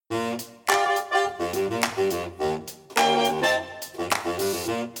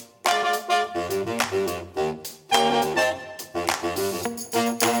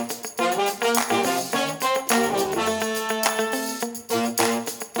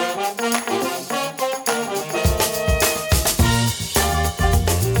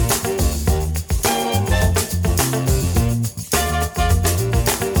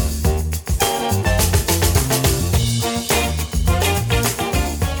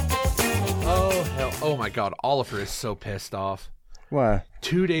Oh my God, Oliver is so pissed off. Why?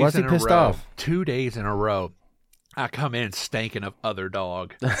 2 days Why's in he a pissed row. off? 2 days in a row. I come in stinking of other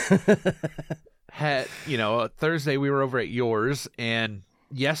dog. Thursday we were over at yours, and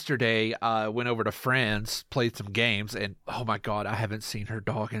yesterday I went over to Fran's, played some games, and oh my God, I haven't seen her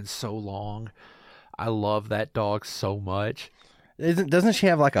dog in so long. I love that dog so much. Doesn't she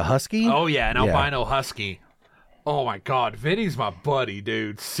have like a husky? Oh yeah, an albino husky. Oh my God, Vinny's my buddy,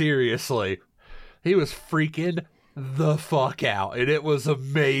 dude. Seriously. He was freaking the fuck out, and it was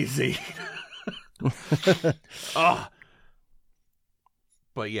amazing.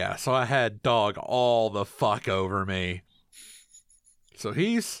 But yeah, so I had dog all the fuck over me. So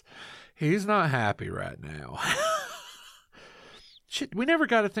he's not happy right now. Shit, we never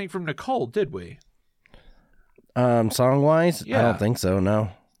got a thing from Nicole, did we? Song wise? Yeah. I don't think so,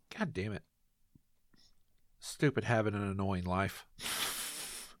 no. God damn it. Stupid having an annoying life.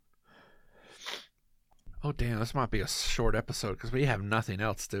 Oh damn, this might be a short episode because we have nothing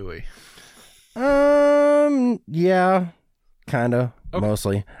else, do we? Yeah, kind of, Okay.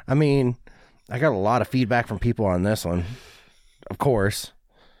 mostly. I mean, I got a lot of feedback from people on this one, of course,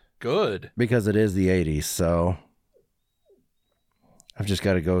 Good. because it is the 80s, so I've just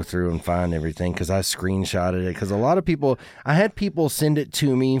got to go through and find everything because I screenshotted it because a lot of people, I had people send it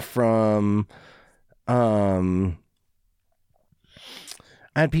to me from, I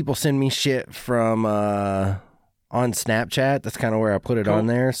had people send me shit from, on Snapchat. That's kind of where I put it Cool. on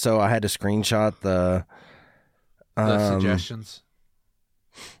there. So I had to screenshot the Suggestions.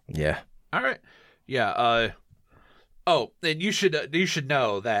 Yeah. All right. Yeah. And you should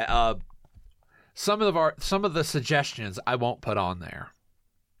know that some of the suggestions I won't put on there,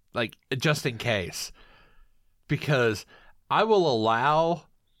 like just in case, because I will allow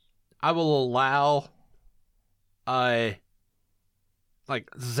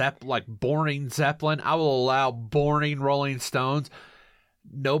like boring Zeppelin. I will allow boring Rolling Stones.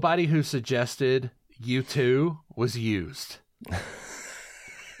 Nobody who suggested U2 was used.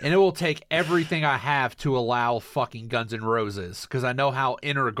 And it will take everything I have to allow fucking Guns N' Roses, because I know how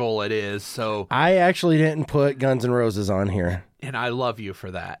integral it is. So I actually didn't put Guns N' Roses on here. And I love you for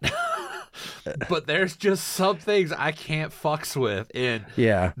that. But there's just some things I can't fucks with. And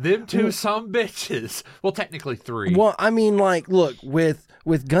Yeah. them two some bitches. Well, technically three. Well, I mean, like, look, with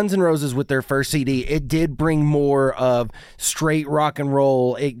Guns N' Roses with their first CD, it did bring more of straight rock and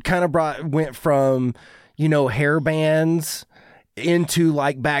roll. It kind of went from, hair bands into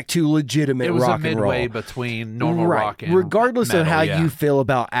like back to legitimate it was rock a and roll. midway between normal Right. rock and Regardless metal, of how yeah. you feel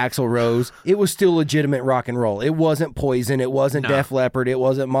about Axl Rose, it was still legitimate rock and roll. It wasn't Poison. It wasn't No. Def Leppard. It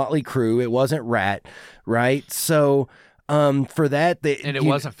wasn't Motley Crue. It wasn't Rat. Right. So, for that, And it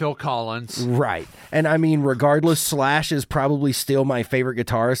wasn't Phil Collins. right. And I mean, regardless, Slash is probably still my favorite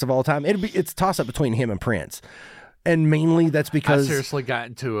guitarist of all time. It's a toss up between him and Prince, and mainly that's because I seriously got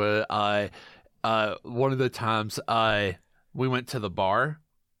into one of the times we went to the bar.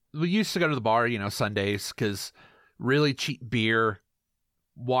 We used to go to the bar, Sundays, because really cheap beer,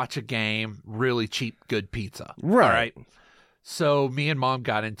 watch a game, really cheap, good pizza. Right. All right. So me and Mom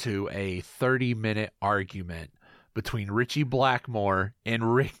got into a 30-minute argument between Richie Blackmore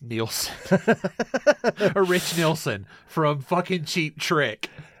and Rick Nielsen. Or Rich Nielsen from fucking Cheap Trick.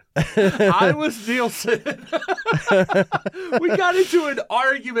 I was Nielsen. We got into an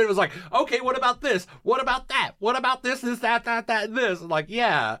argument. It was like, okay, what about this? What about that? What about this, that, and this? Like,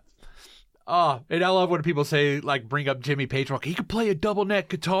 yeah. And I love when people say, like, bring up Jimmy Page. Like, he could play a double neck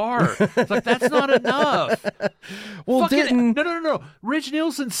guitar. It's like, that's not enough. well, No. Rich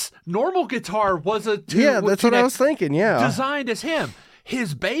Nielsen's normal guitar was a two. Yeah, that's what I was thinking. Yeah. Designed as him.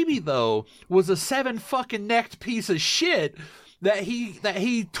 His baby, though, was a 7 fucking necked piece of shit. That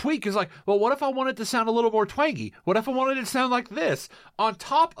he tweaked is like, well, what if I wanted to sound a little more twangy? What if I wanted it to sound like this? On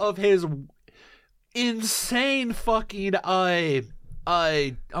top of his insane fucking oh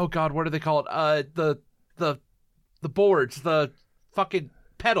god, what are they called? The boards, the fucking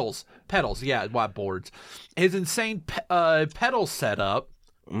pedals, yeah, why boards? His insane pedal setup.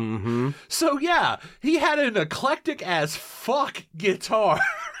 Mm-hmm. So yeah, he had an eclectic as fuck guitar.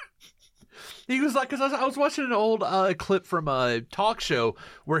 He was like, because I was watching an old clip from a talk show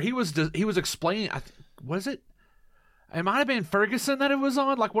where he was explaining. Was it? It might have been Ferguson that it was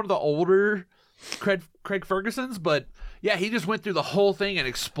on, like one of the older Craig Fergusons. But yeah, he just went through the whole thing and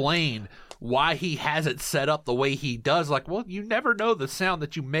explained why he has it set up the way he does. Like, well, you never know the sound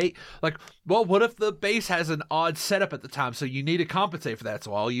that you make. Like, well, what if the bass has an odd setup at the time, so you need to compensate for that?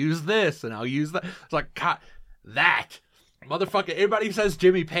 So I'll use this and I'll use that. It's like, God, that motherfucker. Everybody says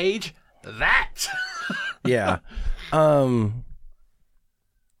Jimmy Page. That. Yeah. But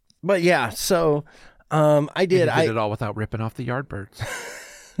yeah, so I did. And he did it all without ripping off the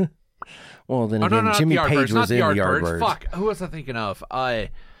Yardbirds. Well, then again, Jimmy Page was in the Yardbirds. Fuck, who was I thinking of? God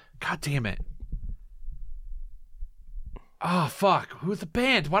damn it. Oh, fuck. Who's the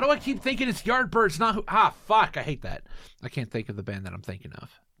band? Why do I keep thinking it's Yardbirds, not who? Ah, fuck. I hate that. I can't think of the band that I'm thinking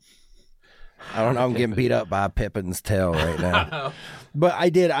of. I don't know. I'm getting beat up by Pippin's tail right now. But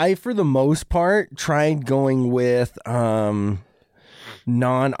I, for the most part, tried going with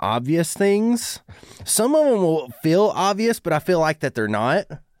non-obvious things. Some of them will feel obvious, but I feel like that they're not.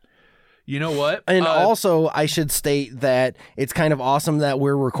 You know what? And also, I should state that it's kind of awesome that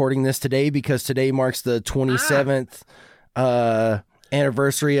we're recording this today because today marks the 27th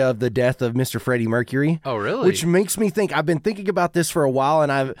anniversary of the death of Mr. Freddie Mercury. Oh, really? Which makes me think, I've been thinking about this for a while,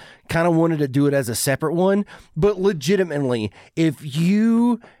 and I've kind of wanted to do it as a separate one. But legitimately, if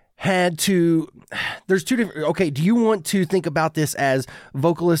you had to, there's two different, okay, do you want to think about this as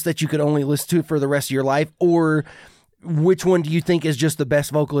vocalists that you could only listen to for the rest of your life, or which one do you think is just the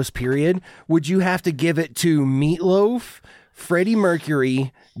best vocalist, period? Would you have to give it to Meatloaf, Freddie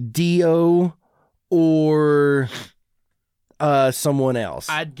Mercury, Dio, or someone else?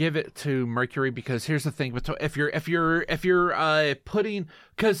 I'd give it to Mercury because here's the thing: if you're putting,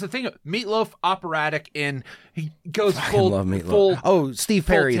 because the thing, Meatloaf, operatic, and he goes full. I love Meatloaf. Oh, Steve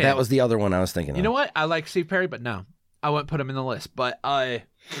Perry, that was the other one I was thinking of. You know what? I like Steve Perry, but no, I wouldn't put him in the list.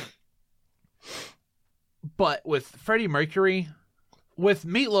 But with Freddie Mercury, with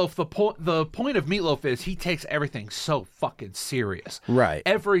Meatloaf, the point of Meatloaf is he takes everything so fucking serious. Right.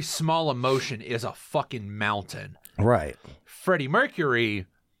 Every small emotion is a fucking mountain. Right. Freddie Mercury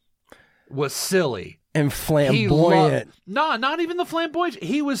was silly and flamboyant. Not even the flamboyant.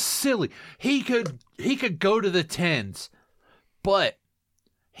 He was silly. He could go to the tens, but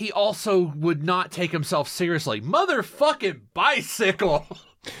he also would not take himself seriously. Motherfucking bicycle.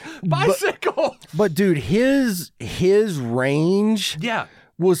 But dude, his range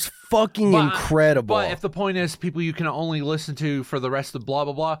was fucking incredible. But if the point is people you can only listen to for the rest of blah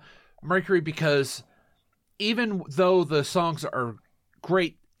blah blah, Mercury, because even though the songs are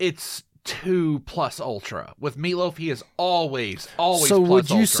great, it's 2+ ultra. With Meatloaf, he is always so plus would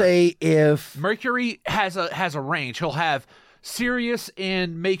you ultra. say if Mercury has a range, he'll have serious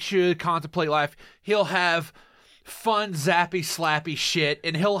and makes you contemplate life. He'll have fun, zappy, slappy shit,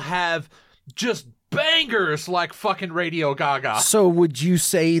 and he'll have just bangers like fucking Radio Gaga. So would you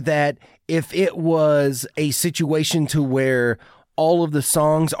say that if it was a situation to where all of the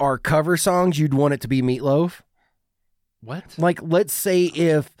songs are cover songs, you'd want it to be Meatloaf? What? Like, let's say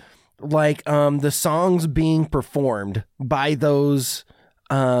if, like, the songs being performed by those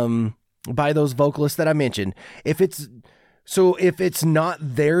vocalists that I mentioned, if it's not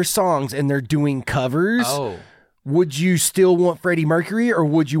their songs and they're doing covers, would you still want Freddie Mercury or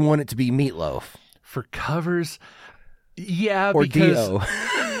would you want it to be Meatloaf? For covers, yeah, or because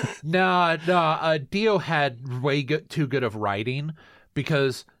Dio. Dio had way too good of writing,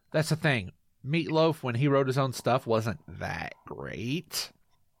 because that's the thing. Meatloaf, when he wrote his own stuff, wasn't that great.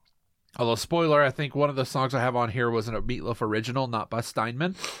 Although, spoiler, I think one of the songs I have on here wasn't a Meatloaf original, not by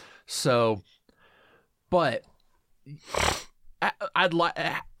Steinman. So, but I'd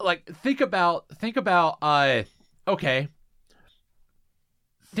like think about okay.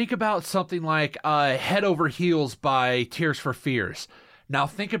 Think about something like Head Over Heels by Tears for Fears. Now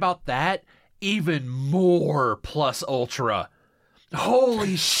think about that, even more plus ultra.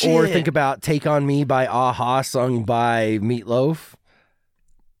 Holy shit. Or think about Take On Me by A-ha, sung by Meatloaf.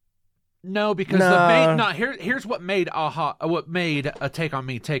 No, because here's what made A-ha, what made a Take On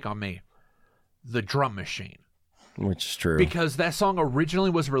Me. The drum machine. Which is true. Because that song originally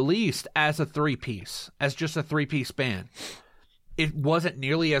was released as just a three-piece band. It wasn't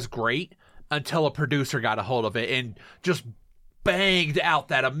nearly as great until a producer got a hold of it and just banged out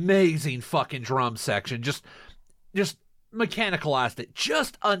that amazing fucking drum section. Just mechanicalized it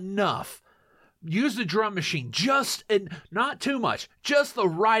just enough. Used the drum machine and not too much, just the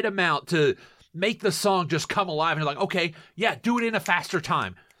right amount to make the song just come alive. And you're like, okay, yeah, do it in a faster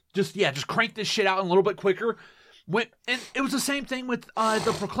time. Just crank this shit out a little bit quicker. And it was the same thing with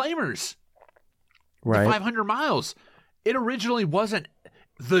the Proclaimers. Right. The 500 Miles. It originally wasn't.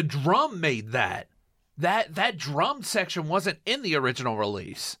 The drum made that. That drum section wasn't in the original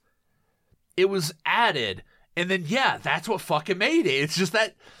release. It was added. And then, that's what fucking made it. It's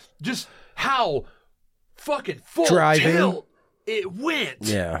just how fucking full tilt it went.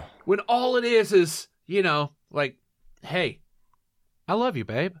 Yeah. When all it is, like, hey, I love you,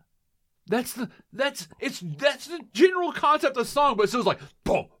 babe. That's the general concept of the song, but it's just like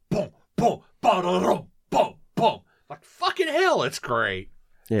boom, boom, boom, boom, boom, boom. Like fucking hell, it's great.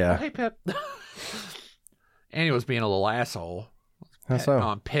 Yeah. Hey, Pep. Annie was being a little asshole. How so?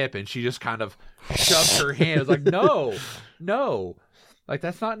 On Pip, and she just kind of shoved her hand. It was like, no. Like,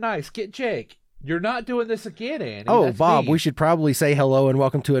 that's not nice. Get Jake. You're not doing this again, Annie. Oh, That's Bob, mean. we should probably say hello and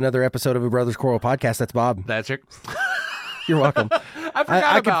welcome to another episode of A Brothers Quarrel podcast. That's Bob. That's it. You're welcome. I forgot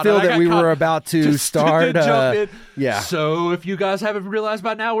I could about feel it. I that got we caught- were about to just start. jump in. Yeah. So, if you guys haven't realized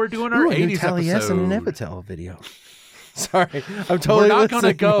by now, we're doing our Ooh, a new 80s Taliesin episode. and Nevitel video. Sorry, I'm totally We're not going to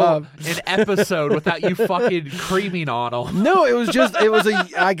listening, go Bob. an episode without you fucking creaming on them. No,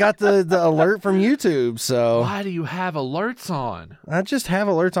 I got the alert from YouTube, so Why do you have alerts on? I just have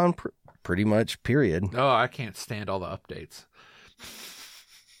alerts on pretty much, period. Oh, I can't stand all the updates.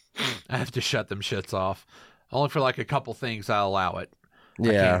 I have to shut them shits off. Only for like a couple things I allow it.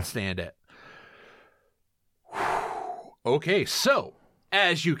 I Yeah. can't stand it. Okay, so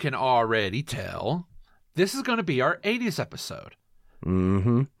as you can already tell, this is going to be our 80s episode.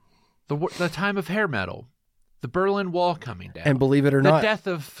 Mm-hmm. The time of hair metal. The Berlin Wall coming down. And believe it or the not, death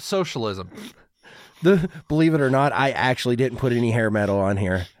of socialism. believe it or not, I actually didn't put any hair metal on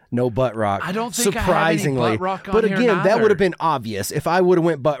here. No butt rock. I don't think surprisingly. I have any butt rock on but here again, that neither. would have been obvious if I would have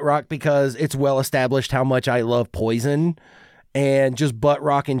went butt rock because it's well established how much I love Poison and just butt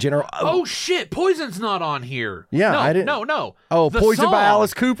rock in general. Oh shit! Poison's not on here. Yeah, no, I didn't- No. Oh, The Poison by song.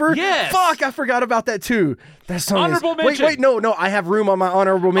 Alice Cooper? Yes. Fuck, I forgot about that too. That song Honorable is... mention. Wait, no. I have room on my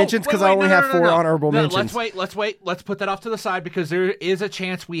honorable mentions because I only have four honorable No, mentions. Let's wait. Let's put that off to the side because there is a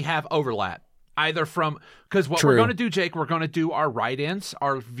chance we have overlap. Either from... Because what we're True. going to do, Jake, we're going to do our write-ins,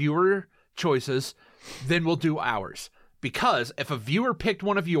 our viewer choices, then we'll do ours. Because if a viewer picked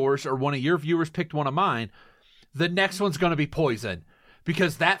one of yours or one of your viewers picked one of mine, the next one's going to be Poison.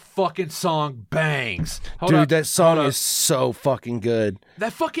 Because that fucking song bangs. Hold Dude, up, that song hold up. is so fucking good.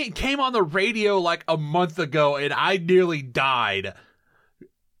 That fucking came on the radio like a month ago, and I nearly died.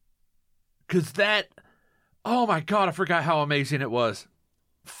 Because that... Oh my god, I forgot how amazing it was.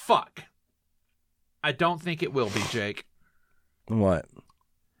 Fuck. I don't think it will be, Jake. What?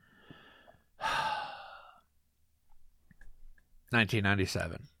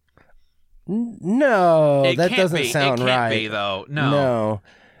 1997. No, It that can't doesn't be. sound it can't right. be, though. No. No.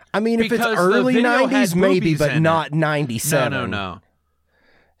 I mean, if Because it's the early video had 90s, maybe, boobies but in it. not 97. No.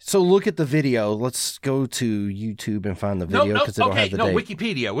 So look at the video. Let's go to YouTube and find the video because it don't have the date.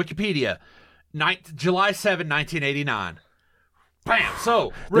 Wikipedia. July 7, 1989. Bam!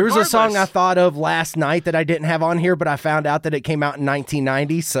 So, There was a song I regardless- thought of last night that I didn't have on here, but I found out that it came out in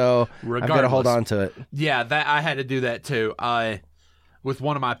 1990, so I've got to hold Regardless. on to it. Yeah, that I had to do that too. With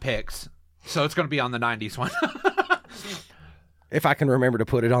one of my picks, so it's going to be on the '90s one. If I can remember to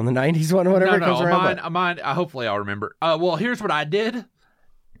put it on the 90s one, whenever it comes around. but- mine. Hopefully, I'll remember. Well, here's what I did.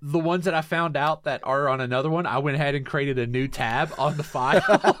 The ones that I found out that are on another one, I went ahead and created a new tab on the file.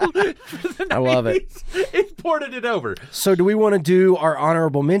 I love it. Imported it over. So do we want to do our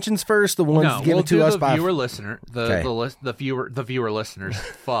honorable mentions first? The ones No, given we'll to do us the by viewer listener. Okay. The viewer listeners.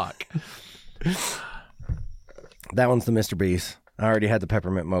 Fuck. That one's the Mr. Beast. I already had the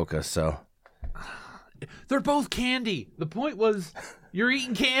peppermint mocha, so They're both candy. The point was you're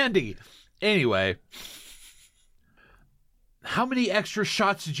eating candy. Anyway, how many extra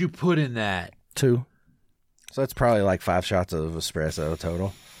shots did you put in that? 2. So that's probably like 5 shots of espresso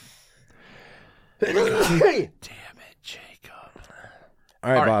total. Damn it, Jacob.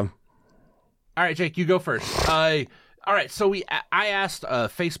 All right, All right. Bob. All right, Jake, you go first. All right, so I asked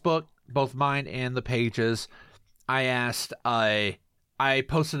Facebook, both mine and the pages. I asked. I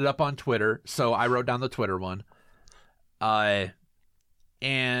posted it up on Twitter, so I wrote down the Twitter one. And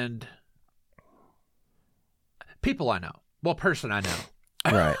people I know. Well, person I know.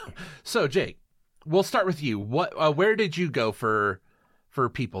 Right. So, Jake, we'll start with you. What? Where did you go for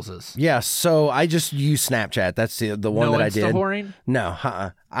people's? Yeah, so I just use Snapchat. That's the one No that I did. Insta-whoring? No,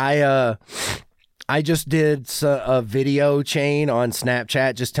 I just did a video chain on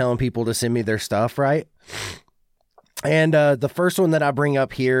Snapchat just telling people to send me their stuff, right? And the first one that I bring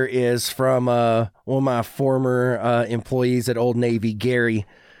up here is from one of my former employees at Old Navy, Gary.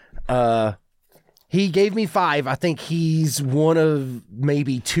 He gave me 5. I think he's one of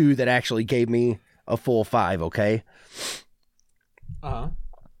maybe 2 that actually gave me a full 5, okay? Uh-huh.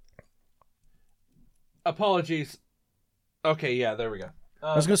 Apologies. Okay, yeah, there we go.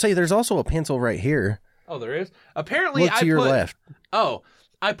 I was going to say, there's also a pencil right here. Oh, there is? Apparently, Look to your left. Oh,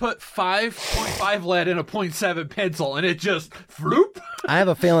 I put 5.5 lead in a 0.7 pencil, and it just floop. I have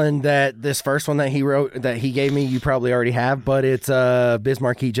a feeling that this first one that he wrote, that he gave me, you probably already have, but it's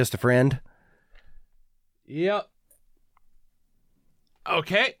Bismarcky, Just a Friend. Yep.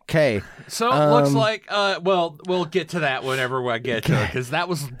 Okay. Okay. So it looks like, well, we'll get to that whenever I get to it, because that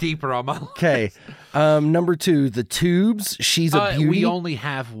was deeper on my list. Okay. Number 2, The Tubes. She's a Beauty. We only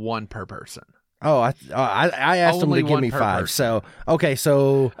have one per person. Oh, I asked Only him to give one me per 5. person. So okay,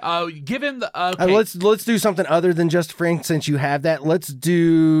 so Give him the. Okay. let's do something other than Just Frank since you have that. Let's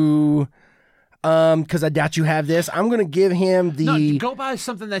do because I doubt you have this. I'm gonna give him the. No, go by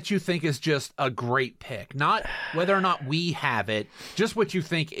something that you think is just a great pick, not whether or not we have it. Just what you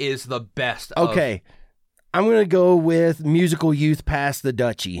think is the best. Okay, I'm gonna go with Musical Youth Past the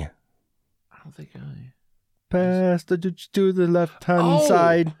Dutchie. I don't think I. Pass the to the left hand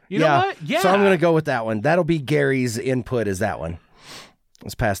side. You know what? Yeah. So I'm going to go with that one. That'll be Gary's input is that one.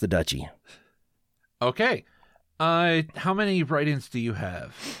 Let's pass the Dutchie. Okay. How many write-ins do you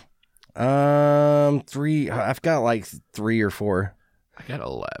have? 3. I've got like 3 or 4. I got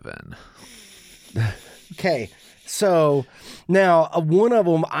 11. Okay. So now one of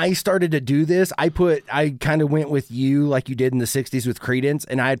them, I started to do this. I kind of went with you like you did in the 60s with Creedence,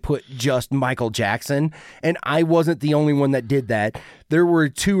 and I had put just Michael Jackson, and I wasn't the only one that did that. There were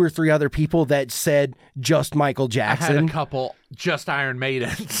 2 or 3 other people that said just Michael Jackson. I had a couple just Iron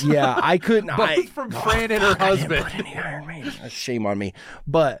Maidens. Yeah, I couldn't. Both from Fran and her husband. Iron Maiden. Shame on me.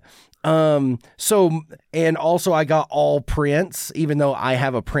 But so and also I got all Prince, even though I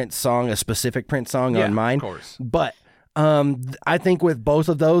have a Prince song, a specific Prince song on mine. Of course. But I think with both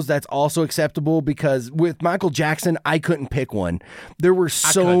of those, that's also acceptable because with Michael Jackson, I couldn't pick one. There were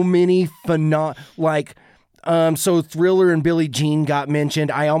so many so Thriller and Billie Jean got mentioned.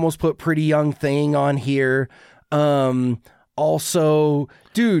 I almost put Pretty Young Thing on here. Also,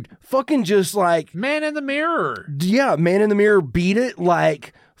 dude, fucking just like Man in the Mirror. Yeah, Man in the Mirror, Beat It,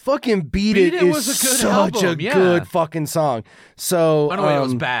 like fucking Beat It is was a good such album, a good fucking song. So oh, no, wait, it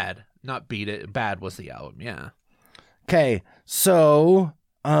was Bad. Not Beat It. Bad was the album, yeah. Okay, so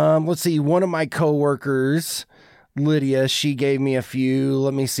let's see. One of my coworkers, Lydia, she gave me a few.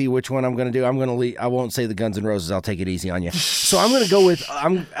 Let me see which one I'm going to do. I won't say the Guns N' Roses. I'll take it easy on you. So I'm going to go with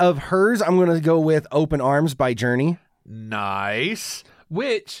of hers. I'm going to go with Open Arms by Journey. Nice.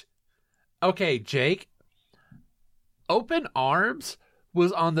 Which, okay, Jake, Open Arms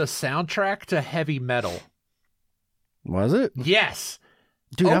was on the soundtrack to Heavy Metal. Was it? Yes.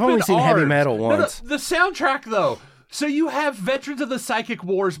 Dude, I've only seen Heavy Metal once. No, the soundtrack, though. So you have Veterans of the Psychic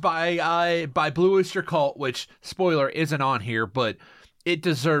Wars by Blue Oyster Cult, which, spoiler, isn't on here, but it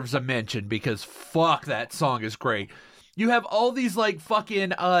deserves a mention because fuck, that song is great. You have all these, like,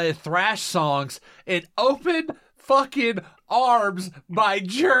 fucking thrash songs and Open fucking Arms by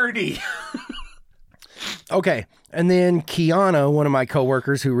Journey. Okay, and then Kiana, one of my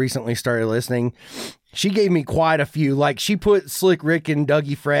coworkers who recently started listening, she gave me quite a few. Like, she put Slick Rick and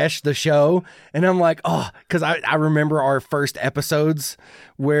Dougie Fresh, the show, and I'm like, oh, because I remember our first episodes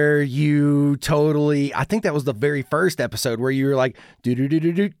where you totally, I think that was the very first episode where you were like, do,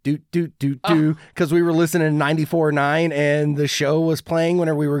 because we were listening to 94.9 and the show was playing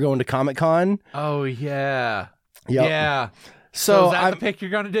whenever we were going to Comic-Con. Oh, yeah. Yep. Yeah. So is that the pick you're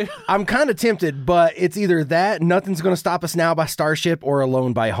going to do? I'm kind of tempted, but it's either that, Nothing's Gonna Stop Us Now by Starship, or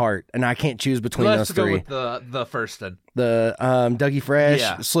Alone by Heart, and I can't choose between those three. Let's go with the first one. The Dougie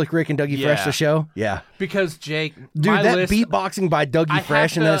Fresh, Slick Rick and Dougie Fresh, the show? Yeah. Because, Jake, dude, that beatboxing by Dougie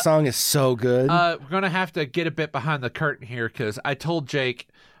Fresh in that song is so good. We're going to have to get a bit behind the curtain here, because I told Jake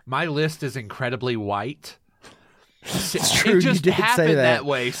my list is incredibly white. It's true, it just you did happened say that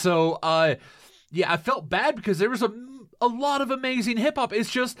way. So, yeah, I felt bad because there was a lot of amazing hip-hop.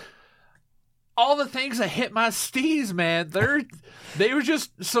 It's just all the things that hit my steez, man. They were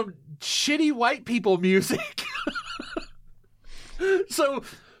just some shitty white people music. So,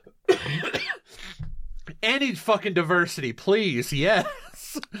 any fucking diversity, please. Yes.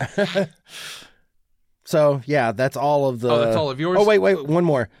 So, yeah, that's all of the... Oh, that's all of yours? Oh, wait, one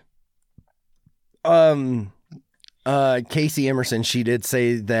more. Casey Emerson, she did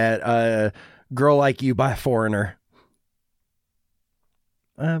say that Girl Like You by Foreigner.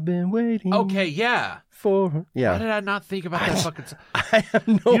 I've been waiting. Okay, yeah. Why did I not think about that fucking song? I have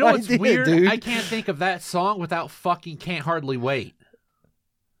no idea, You know what's weird? dude? I can't think of that song without fucking Can't Hardly Wait.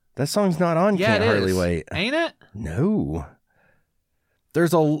 That song's not on Can't Hardly Wait. Ain't it? No. There's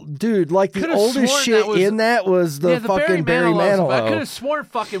the Could've oldest shit in that was the fucking Barry Manilow. I could have sworn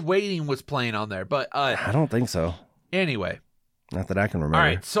fucking Waiting was playing on there, but I don't think so. Anyway. Not that I can remember. All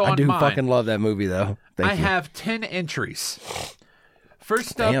right, so I on do mine, fucking love that movie though. I have 10 entries.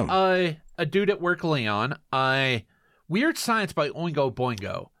 First up, A Dude at Work, Leon. Weird Science by Oingo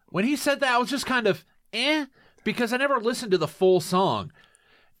Boingo. When he said that, I was just kind of because I never listened to the full song.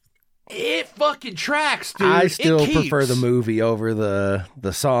 It fucking tracks, dude. I still It keeps. prefer the movie over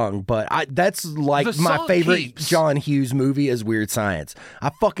the song, but that's like The my song favorite keeps. John Hughes movie is Weird Science. I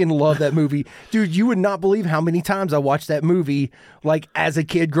fucking love that movie. Dude, you would not believe how many times I watched that movie like as a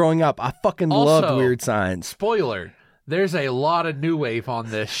kid growing up. I fucking loved Also, Weird Science. Spoiler, there's a lot of new wave on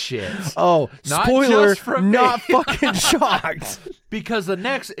this shit. Oh, Not spoiler, just from not me. fucking shocked. Because the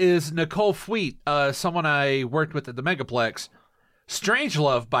next is Nicole Fleet, someone I worked with at the Megaplex. Strange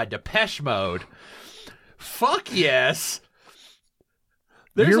Love by Depeche Mode. Fuck yes.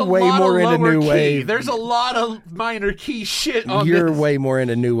 There's You're a way lot more of into lower new key. wave. There's a lot of minor key shit on You're this. way more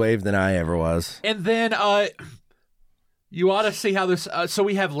into new wave than I ever was. And then you ought to see how this... so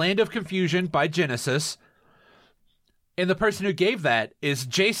we have Land of Confusion by Genesis. And the person who gave that is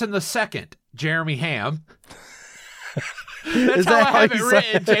Jason II, Jeremy Ham. That's Is how that I how have it you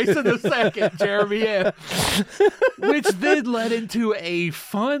written, Jason II, Jeremy Ham. Which then led into a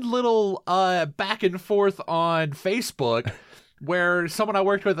fun little back and forth on Facebook where someone I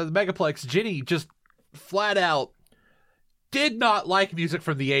worked with at the Megaplex, Jenny, just flat out did not like music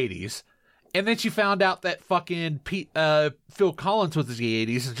from the 80s. And then she found out that fucking Phil Collins was the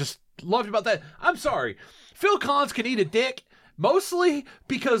 80s and just loved about that. I'm sorry. Phil Collins can eat a dick. Mostly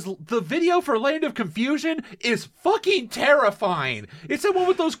because the video for Land of Confusion is fucking terrifying. It's the one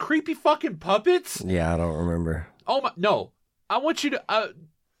with those creepy fucking puppets. Yeah, I don't remember. Oh my, no. I want you to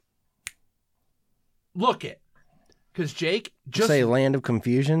look it. Because Jake just... Say Land of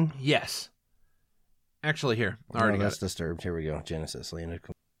Confusion? Yes. Actually, here. I already got that's it. Disturbed. Here we go. Genesis, Land of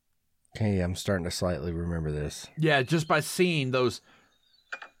Confusion. Okay, I'm starting to slightly remember this. Yeah, just by seeing those...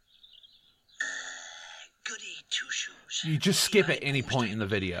 Goody two shoes. You just skip at any point in the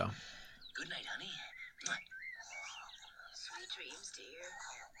video. Good night, honey. Sweet dreams, dear.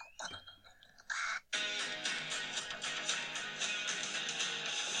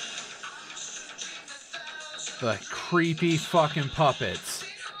 The creepy fucking puppets.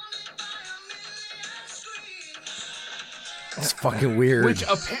 It's fucking weird.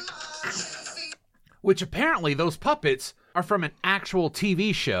 Which apparently those puppets are from an actual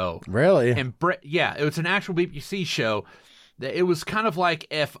TV show. Really? And yeah, it was an actual BBC show. It was kind of like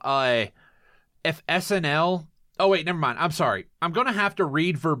if SNL... Oh, wait, never mind. I'm sorry. I'm going to have to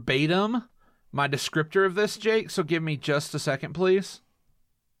read verbatim my descriptor of this, Jake, so give me just a second, please.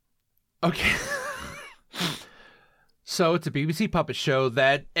 Okay. So it's a BBC puppet show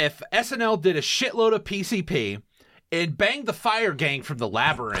that if SNL did a shitload of PCP and banged the Fire Gang from the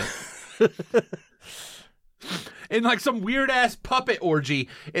Labyrinth... in like some weird-ass puppet orgy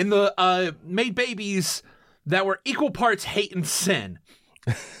in the made babies that were equal parts hate and sin.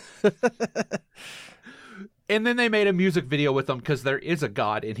 And then they made a music video with them because there is a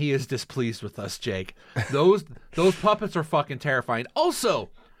god and he is displeased with us, Jake. Those puppets are fucking terrifying. Also,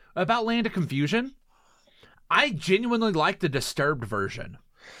 about Land of Confusion, I genuinely like the Disturbed version.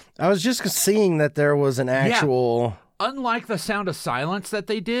 I was just seeing that there was an actual... Unlike the Sound of Silence that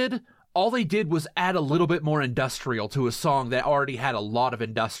they did, all they did was add a little bit more industrial to a song that already had a lot of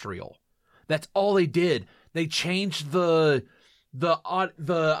industrial. That's all they did. They changed the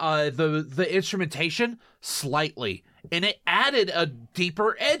instrumentation slightly, and it added a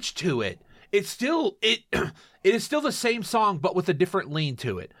deeper edge to it. It is still the same song, but with a different lean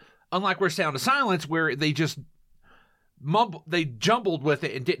to it. Unlike where Sound of Silence, where they just jumbled with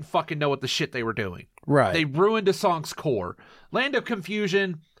it and didn't fucking know what the shit they were doing. Right. They ruined a song's core. Land of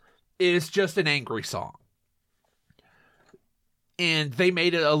Confusion is just an angry song. And they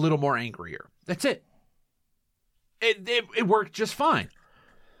made it a little more angrier. That's it. It worked just fine.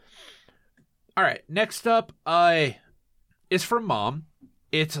 All right, next up is from Mom.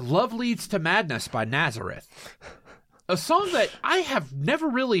 It's Love Leads to Madness by Nazareth. A song that I have never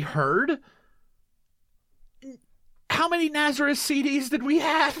really heard. How many Nazareth CDs did we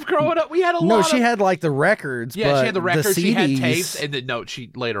have growing up? We had a lot. No, she had like the records. Yeah, but she had the records. She had CDs tapes, and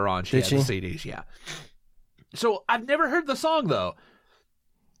then later on she Did had the CDs. Yeah. So I've never heard the song though.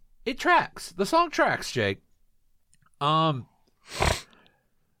 It tracks. The song tracks, Jake. And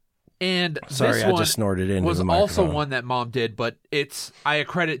Sorry, this I one just snorted into was the also microphone. one that Mom did, but I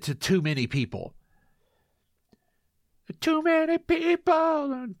accredit to too many people. Too many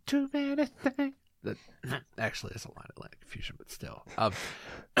people and too many things. That actually is a line of confusion, but still.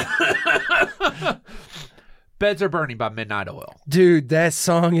 Beds Are Burning by Midnight Oil. Dude, that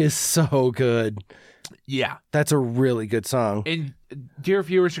song is so good. Yeah. That's a really good song. And dear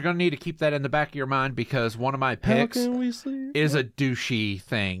viewers, you're going to need to keep that in the back of your mind because one of my picks we sleep? is a douchey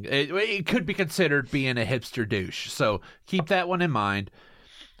thing. It could be considered being a hipster douche. So keep that one in mind.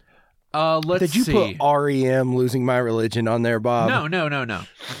 Let's see. Did you put REM Losing My Religion on there, Bob? No.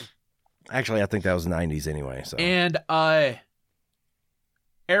 Actually, I think that was 90s anyway. So. And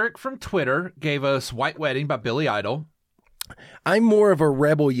Eric from Twitter gave us White Wedding by Billy Idol. I'm more of a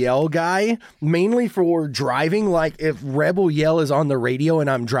Rebel Yell guy, mainly for driving. Like, if Rebel Yell is on the radio and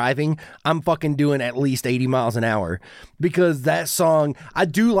I'm driving, I'm fucking doing at least 80 miles an hour. Because that song, I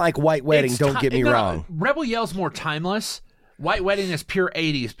do like White Wedding, don't get me wrong. Rebel Yell's more timeless. White Wedding is pure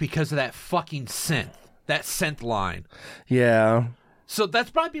 80s because of that fucking synth. That synth line. Yeah. So that's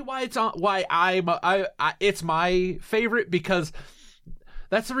probably why it's on. Why it's my favorite, because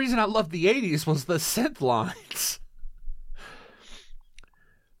that's the reason I loved the 80s was the synth lines.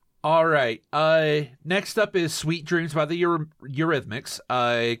 All right. Next up is Sweet Dreams by the Eurythmics.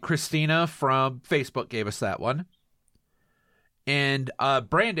 Christina from Facebook gave us that one. And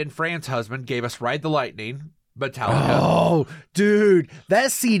Brandon, Fran's husband, gave us Ride the Lightning, Metallica. Oh, dude.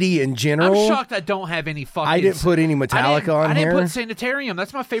 That CD in general. I'm shocked I don't have any fucking... I didn't put any Metallica on here. I didn't put Sanitarium.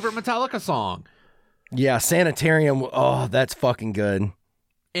 That's my favorite Metallica song. Yeah, Sanitarium. Oh, that's fucking good.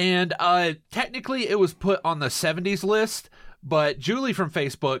 And technically it was put on the 70s list, but Julie from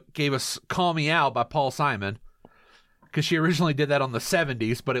Facebook gave us Call Me Out by Paul Simon, because she originally did that on the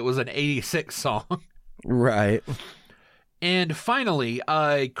 70s, but it was an 86 song. Right. And finally,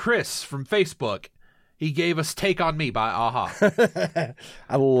 Chris from Facebook, he gave us Take On Me by A-ha.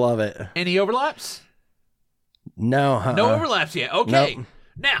 I love it. Any overlaps? No. No overlaps yet. Okay. Nope.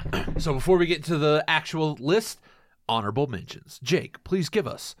 Now, so before we get to the actual list, honorable mentions. Jake, please give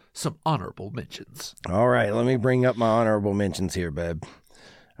us some honorable mentions. All right, let me bring up my honorable mentions here, babe.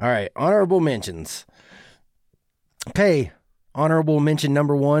 All right, honorable mentions. Okay, honorable mention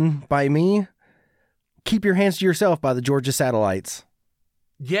number 1 by me, Keep Your Hands to Yourself by the Georgia Satellites.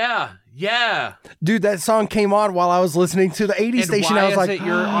 Yeah. Dude, that song came on while I was listening to the 80s And station. why I was is like, it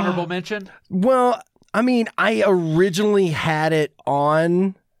your honorable mention? Well, I mean, I originally had it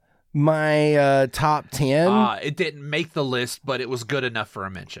on my top 10. It didn't make the list, but it was good enough for a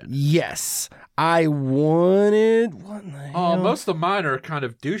mention. Yes. I wanted... What in the hell? Most of mine are kind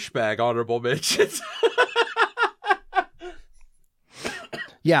of douchebag honorable mentions.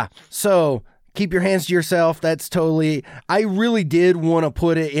 Yeah, so Keep Your Hands to Yourself. That's totally... I really did want to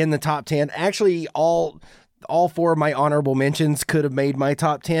put it in the top 10. Actually, all 4 of my honorable mentions could have made my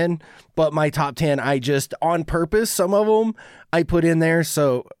top 10, but my top 10, I just, on purpose, some of them I put in there,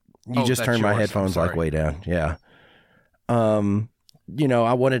 so you just turned my headphones like way down. Yeah. You know,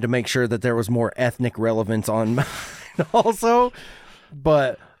 I wanted to make sure that there was more ethnic relevance on mine also,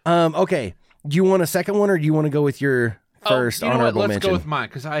 but, okay. Do you want a second one, or do you want to go with your first honorable mention? Let's go with mine,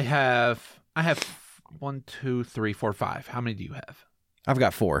 because I have 1, 2, 3, 4, 5. How many do you have? I've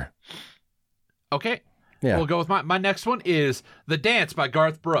got 4. Okay. Yeah. We'll go with my next one is The Dance by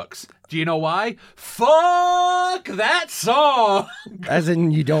Garth Brooks. Do you know why? Fuck that song. As in,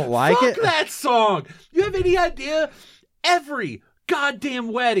 you don't like Fuck it? that song. You have any idea? Every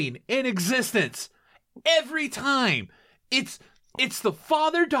goddamn wedding in existence, every time, it's the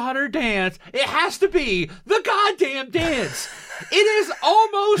father-daughter dance. It has to be the goddamn dance. It is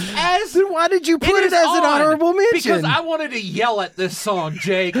almost as... Then why did you put it as an honorable mention? Because I wanted to yell at this song,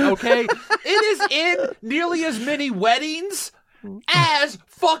 Jake, okay? It is in nearly as many weddings as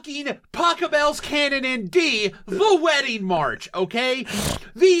fucking Pachelbel's Canon in D, The Wedding March, okay?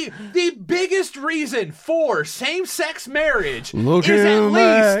 The biggest reason for same-sex marriage is at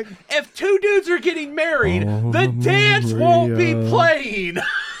least if 2 dudes are getting married, the dance won't be playing.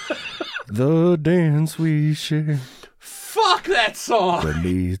 The dance we share. Fuck that song.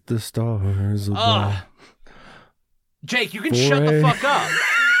 Beneath the stars above. Jake, you can shut the fuck up.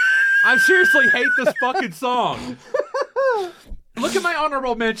 I seriously hate this fucking song. Look at my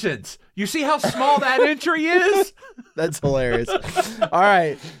honorable mentions. You see how small that entry is? That's hilarious. All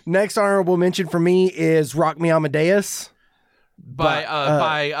right. Next honorable mention for me is Rock Me Amadeus.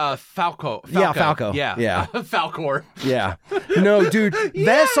 By Falco. Yeah, Falco. Yeah. Falcor. Yeah. No, dude,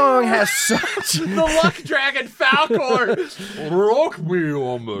 that song has such... The Luck Dragon Falcor. Rock me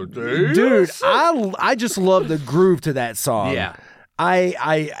Amadeus. Dude, I just love the groove to that song. Yeah.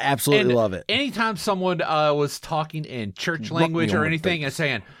 I absolutely love it. Anytime someone was talking in church language or anything and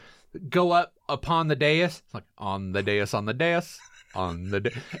saying, go up upon the dais, like on the dais, on the dais, on the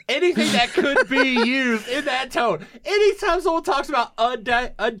dais. Anything that could be used in that tone. Anytime someone talks about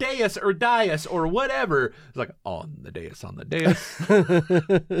a dais or dais or whatever, it's like on the dais, on the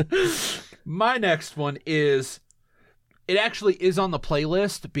dais. My next one is... It actually is on the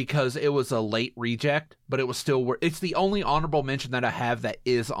playlist because it was a late reject, but it was still... It's the only honorable mention that I have that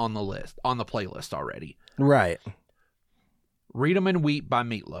is on the list, on the playlist already. Right. Read 'em and Weep by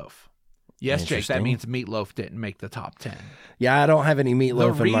Meatloaf. Yes, Jake, that Interesting. means Meatloaf didn't make the top 10. Yeah, I don't have any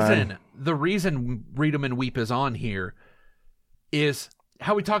Meatloaf in mine. The reason Read 'em and Weep is on here is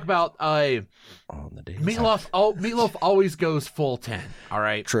how we talk about On the days. Meatloaf always goes full 10, all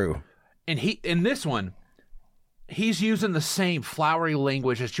right? True. And in this one, he's using the same flowery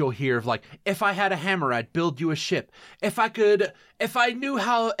language as you'll hear of like, if I had a hammer, I'd build you a ship. If I knew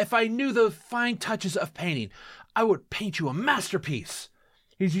the fine touches of painting, I would paint you a masterpiece.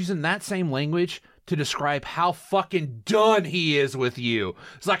 He's using that same language to describe how fucking done he is with you.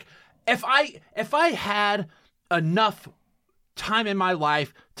 It's like, if I had enough time in my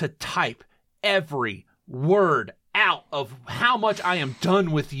life to type every word out of how much I am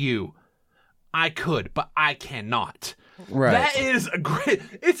done with you, I could, but I cannot. Right. That is a great.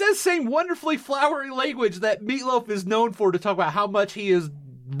 It's that same wonderfully flowery language that Meatloaf is known for to talk about how much he is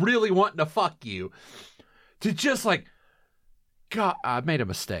really wanting to fuck you. To just like, God, I made a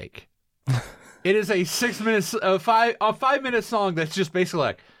mistake. It is a 6 minutes, a 5-minute song that's just basically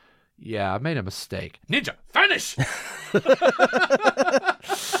like, yeah, I made a mistake. Ninja, finish!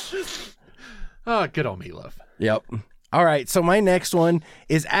 Oh, good old Meatloaf. Yep. All right, so my next one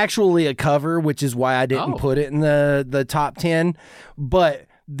is actually a cover, which is why I didn't put it in the top 10. But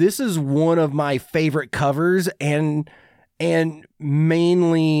this is one of my favorite covers, and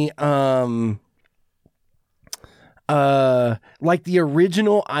mainly like the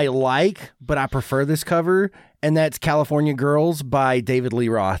original I like, but I prefer this cover, and that's California Girls by David Lee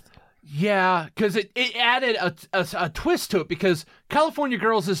Roth. Yeah, because it added a twist to it, because California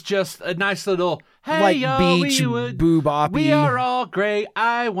Girls is just a nice little, hey, Like yo, beach boob-oppy. we are all great.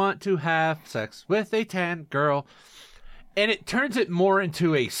 I want to have sex with a tan girl. And it turns it more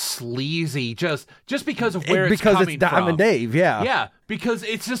into a sleazy, just because of where it's coming Diamond from. Dave, yeah. Yeah, because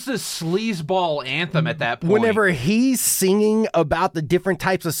it's just a sleazeball anthem at that point. Whenever he's singing about the different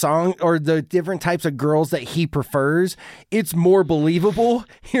types of song or the different types of girls that he prefers, it's more believable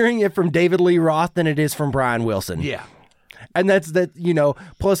hearing it from David Lee Roth than it is from Brian Wilson. Yeah. And that's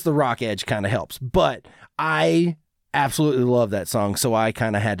plus the rock edge kind of helps. But I absolutely love that song, so I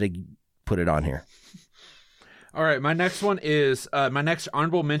kind of had to put it on here. All right, my next one is, my next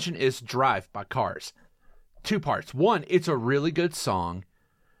honorable mention is Drive by Cars. 2 parts. One, it's a really good song,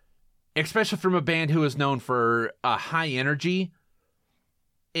 especially from a band who is known for high energy.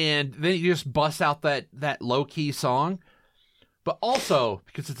 And then you just bust out that low-key song. But also,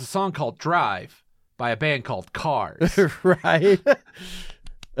 because it's a song called Drive by a band called Cars. Right?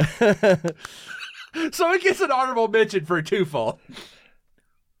 So it gets an honorable mention for a twofold.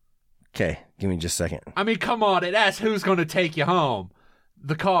 Okay, give me just a second. I mean, come on, it asks who's going to take you home.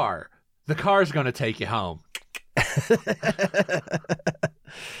 The car. The car's going to take you home.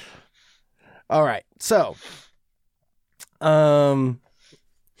 All right. So,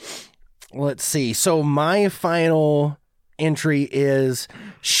 let's see. So my final entry is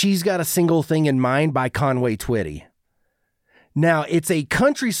She's Got a Single Thing in Mind by Conway Twitty. Now, it's a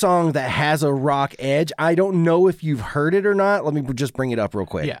country song that has a rock edge. I don't know if you've heard it or not. Let me just bring it up real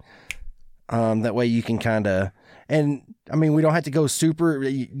quick. Yeah. That way you can kind of, and I mean, we don't have to go super,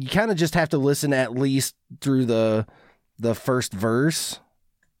 you kind of just have to listen at least through the first verse.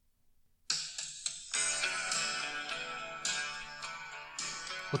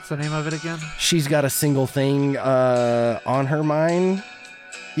 What's the name of it again? She's got a single thing on her mind.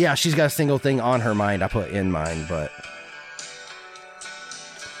 Yeah, she's got a single thing on her mind. I put in mind, but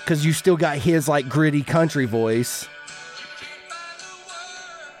because you still got his like gritty country voice.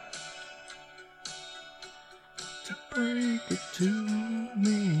 To break it to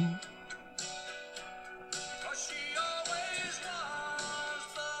me.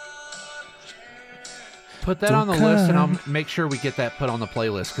 Put that on the list, and I'll make sure we get that put on the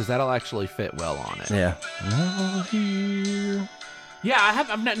playlist, because that'll actually fit well on it. Yeah. Yeah,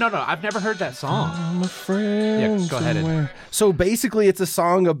 I've never heard that song. I'm a friend. Yeah, go ahead. Somewhere. So basically, it's a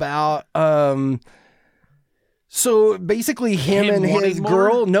song about. So basically, him and his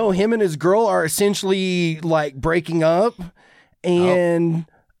girl. No, him and his girl are essentially like breaking up, and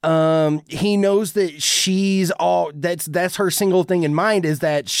he knows that she's all. That's her single thing in mind, is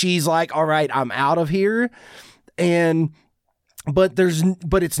that she's like, all right, I'm out of here, but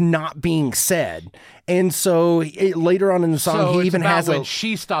it's not being said. And so later on in the song, he even has when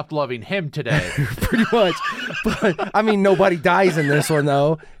she stopped loving him today. pretty much. But I mean, nobody dies in this one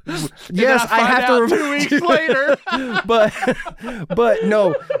though. Yes, I have to 2 weeks later. but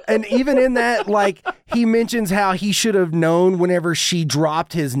no. And even in that, like, he mentions how he should have known whenever she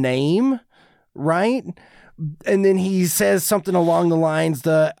dropped his name, right? and then he says something along the lines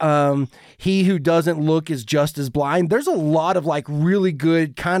he who doesn't look is just as blind. There's a lot of like really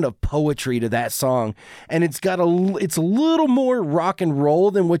good kind of poetry to that song, and it's a little more rock and roll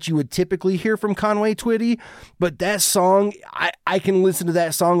than what you would typically hear from Conway Twitty. But that song, I can listen to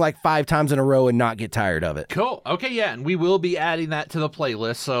that song like 5 times in a row and not get tired of it. Cool. Okay, yeah, and we will be adding that to the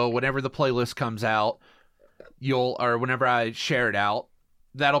playlist. So whenever the playlist comes out, or whenever I share it out,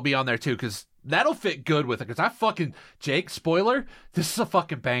 that'll be on there too, because that'll fit good with it. Because Jake, spoiler, this is a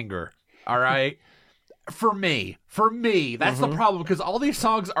fucking banger. All right. For me, that's the problem, because all these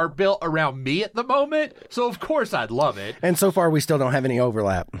songs are built around me at the moment. So of course I'd love it. And so far we still don't have any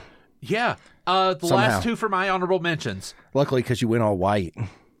overlap. Yeah. The last 2 for my honorable mentions. Luckily, because you went all white.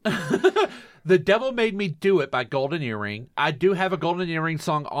 The Devil Made Me Do It by Golden Earring. I do have a Golden Earring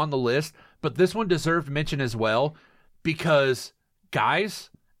song on the list, but this one deserved mention as well, because,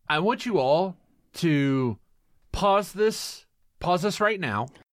 guys, I want you all to pause this right now.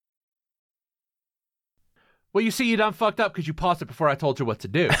 Well, you see, you done fucked up because you paused it before I told you what to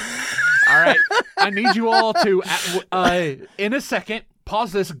do. All right. I need you all to, in a second,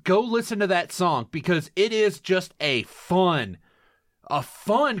 pause this, go listen to that song, because it is just a fun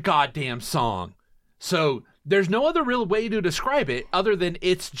goddamn song. So there's no other real way to describe it other than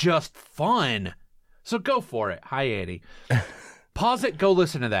it's just fun. So go for it. Hi, Annie. Pause it, go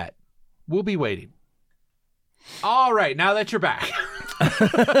listen to that. We'll be waiting. All right, now that you're back.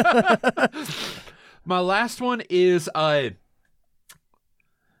 My last one is oh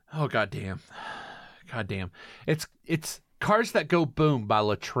goddamn. It's Cars That Go Boom by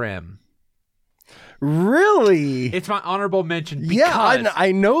Latrim. Really? It's my honorable mention because... Yeah,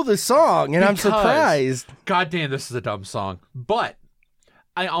 I know the song, and I'm surprised. Goddamn, this is a dumb song. But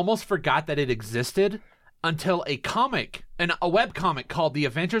I almost forgot that it existed until a webcomic called The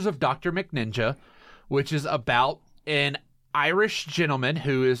Adventures of Dr. McNinja, which is about an Irish gentleman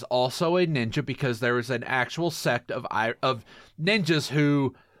who is also a ninja, because there was an actual sect of ninjas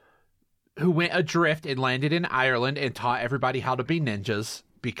who went adrift and landed in Ireland and taught everybody how to be ninjas,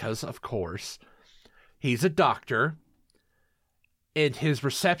 because, of course... He's a doctor, and his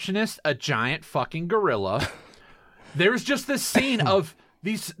receptionist, a giant fucking gorilla. There's just this scene of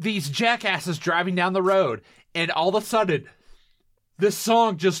these jackasses driving down the road, and all of a sudden, this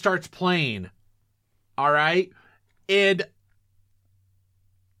song just starts playing. All right? And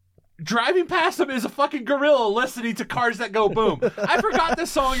driving past them is a fucking gorilla listening to Cars That Go Boom. I forgot this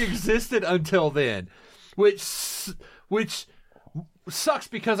song existed until then, which sucks,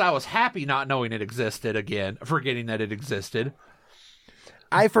 because I was happy not knowing it existed again, forgetting that it existed.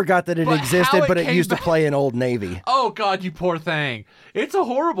 I forgot that it existed, but it used to play in Old Navy. Oh, God, you poor thing. It's a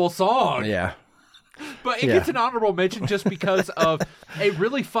horrible song. Yeah. But it gets an honorable mention just because of a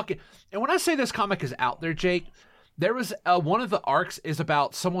really fucking... And when I say this comic is out there, Jake, there was one of the arcs is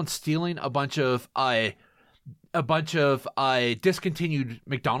about someone stealing a bunch of discontinued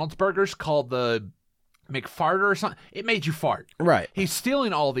McDonald's burgers called the McFarter or something. It made you fart. Right. He's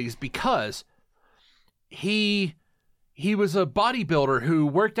stealing all these because he was a bodybuilder who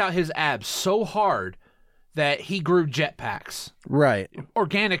worked out his abs so hard that he grew jetpacks. Right.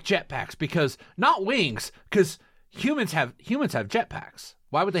 Organic jetpacks, because not wings, because humans have jetpacks.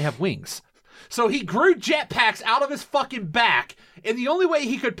 Why would they have wings? So he grew jetpacks out of his fucking back, and the only way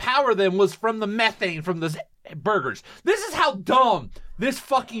he could power them was from the methane from the burgers. This is how dumb this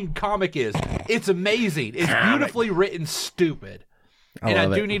fucking comic is. It's amazing. It's beautifully written, stupid. And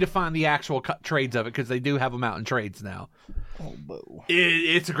I do need to find the actual trades of it, because they do have them out in trades now. Oh, boo.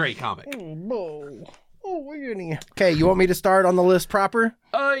 It's a great comic. Oh, boo. Oh, okay, you want me to start on the list proper?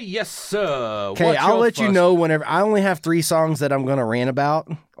 Yes, sir. Okay, I'll let you know whenever. I only have 3 songs that I'm going to rant about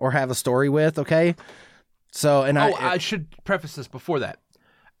or have a story with, okay? So, and I should preface this before that.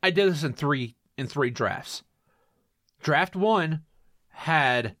 I did this in three drafts. Draft 1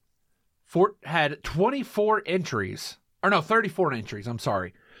 had 24 entries. Or no, 34 entries, I'm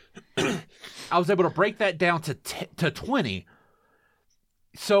sorry. I was able to break that down to 20.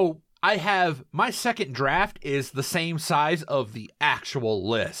 So I have, my second draft is the same size of the actual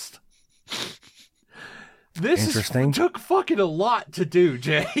list. This took fucking a lot to do,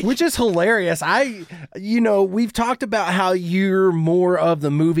 Jay. Which is hilarious. We've talked about how you're more of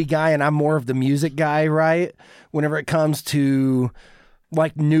the movie guy and I'm more of the music guy, right? Whenever it comes to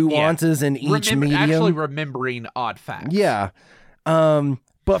like nuances in each medium. Actually remembering odd facts. Yeah.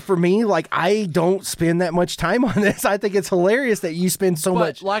 But for me, like, I don't spend that much time on this. I think it's hilarious that you spend so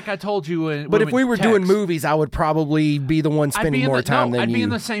much. Like I told you, but if we were doing movies, I would probably be the one spending more time than you. I'd be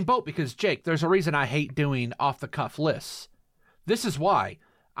in the same boat, because Jake, there's a reason I hate doing off the cuff lists. This is why.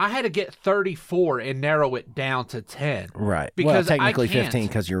 I had to get 34 and narrow it down to 10. Right. Because well, technically I can't. 15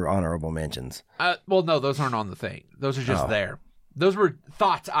 because you're honorable mentions. Well, no, those aren't on the thing. Those are just there. Those were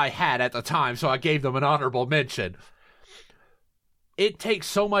thoughts I had at the time, so I gave them an honorable mention. It takes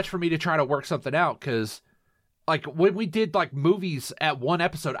so much for me to try to work something out because, like, when we did, like, movies at one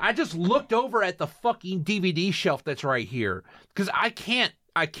episode, I just looked over at the fucking DVD shelf that's right here because I can't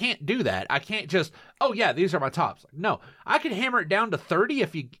do that. I can't just, oh yeah, these are my tops. Like, no, I could hammer it down to 30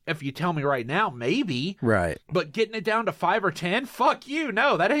 if you tell me right now, maybe. Right. But getting it down to 5 or 10, fuck you.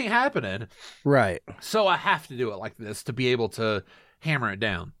 No, that ain't happening. Right. So I have to do it like this to be able to hammer it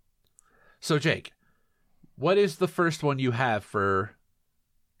down. So Jake, what is the first one you have for?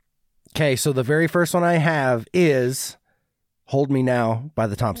 Okay, so the very first one I have is Hold Me Now by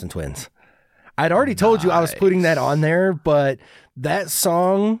the Thompson Twins. I'd already told you I was putting that on there, but that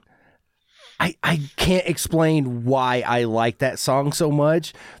song, I can't explain why I like that song so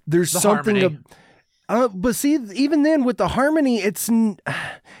much. There's something, but see, even then with the harmony, it's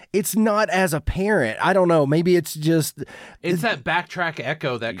not as apparent. I don't know. Maybe it's just it's that backtrack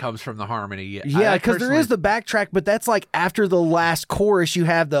echo that comes from the harmony. Yeah, because there is the backtrack, but that's like after the last chorus, you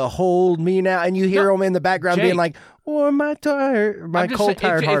have the Hold Me Now, and you hear them in the background being like, or my cold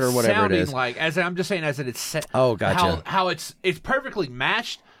tired heart, or whatever it is. Like, as I'm just saying, as it's set. Oh, gotcha. How it's perfectly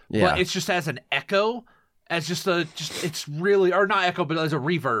matched, but it's just as an echo, as it's really, or not echo, but as a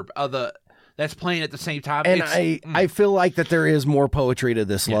reverb of the that's playing at the same time. And I feel like that there is more poetry to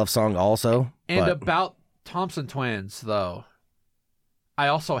this love song also. And about Thompson Twins, though, I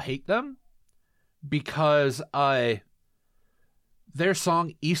also hate them because their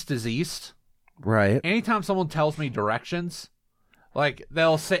song East is East. Right. Anytime someone tells me directions, like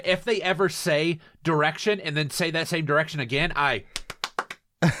they'll say, if they ever say direction and then say that same direction again,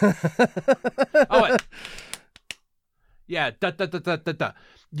 yeah, da da da da da da.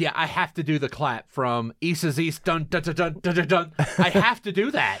 Yeah, I have to do the clap from East is East, dun dun dun dun dun dun dun. I have to do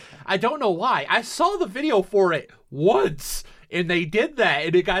that. I don't know why. I saw the video for it once, and they did that,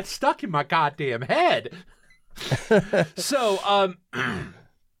 and it got stuck in my goddamn head. So,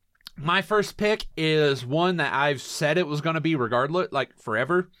 my first pick is one that I've said it was going to be regardless, like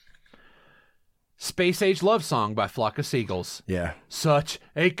forever. Space Age Love Song by Flock of Seagulls. Yeah. Such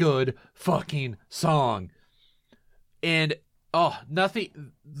a good fucking song. And,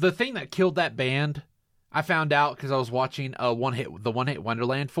 the thing that killed that band, I found out because I was watching the One Hit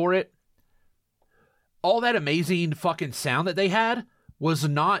Wonderland for it. All that amazing fucking sound that they had was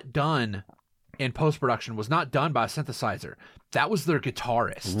not done in post-production, was not done by a synthesizer. That was their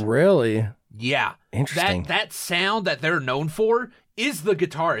guitarist. Really? Yeah. Interesting. That sound that they're known for is the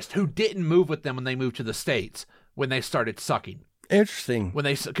guitarist who didn't move with them when they moved to the States, when they started sucking. Interesting.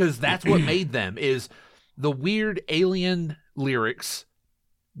 Because that's what made them, is the weird alien lyrics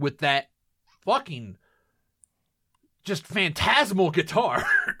with that fucking just phantasmal guitar.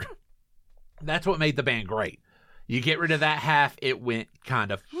 That's what made the band great. You get rid of that half, it went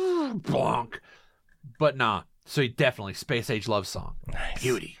kind of bonk. But nah. So definitely Space Age Love Song. Nice.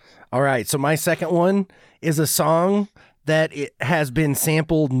 Beauty. All right. So my second one is a song that it has been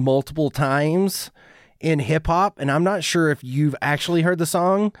sampled multiple times in hip hop. And I'm not sure if you've actually heard the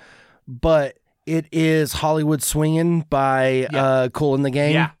song, but it is Hollywood Swingin' by Kool and the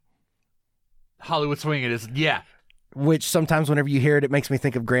Gang. Yeah. Hollywood Swingin' is, yeah. Which sometimes whenever you hear it, it makes me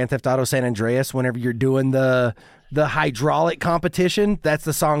think of Grand Theft Auto San Andreas. Whenever you're doing the hydraulic competition, that's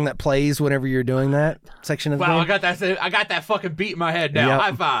the song that plays whenever you're doing that section of the game. I got that fucking beat in my head now. Yep.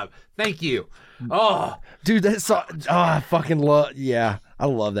 High five. Thank you. Oh, dude, that song. Oh, I fucking love. Yeah, I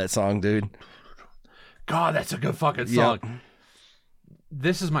love that song, dude. God, that's a good fucking song. Yep.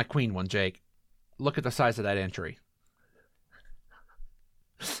 This is my Queen one, Jake. Look at the size of that entry.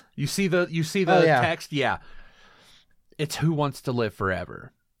 You see the text? Yeah. It's Who Wants to Live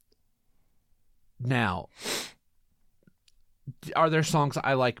Forever. Now, are there songs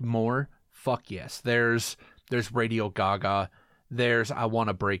I like more? Fuck yes. There's Radio Gaga. There's I Want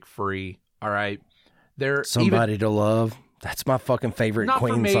to Break Free. All right. Somebody to Love. That's my fucking favorite not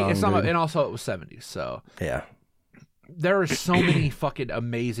Queen for me, song. It's not, and also it was 70s. So yeah. There are so many fucking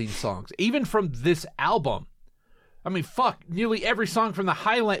amazing songs, even from this album. I mean, fuck, nearly every song from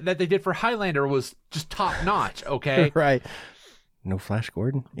the that they did for Highlander was just top notch, okay? Right. No Flash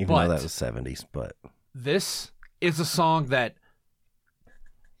Gordon, even though that was 70s, but this is a song that,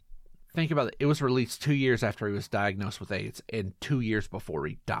 think about it, it was released 2 years after he was diagnosed with AIDS and 2 years before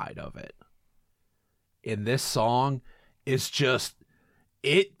he died of it. And this song is just,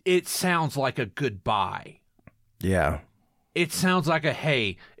 it sounds like a goodbye. Yeah. It sounds like a,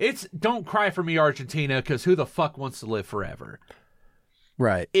 hey, it's Don't Cry for Me, Argentina, because who the fuck wants to live forever?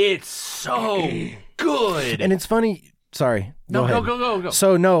 Right. It's so good. And it's funny. Sorry. No, ahead. go.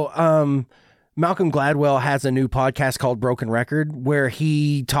 So no, Malcolm Gladwell has a new podcast called Broken Record where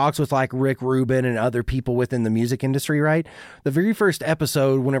he talks with like Rick Rubin and other people within the music industry, right? The very first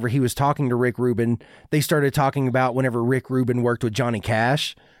episode, whenever he was talking to Rick Rubin, they started talking about whenever Rick Rubin worked with Johnny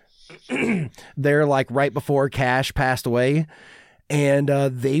Cash. They're like right before Cash passed away. And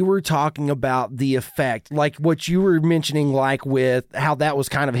they were talking about the effect, like what you were mentioning, like with how that was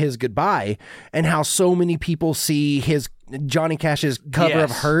kind of his goodbye and how so many people see Johnny Cash's cover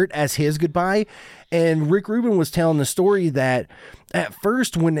of Hurt as his goodbye. And Rick Rubin was telling the story that at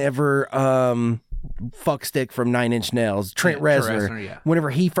first, whenever Fuckstick from Nine Inch Nails, Trent Reznor,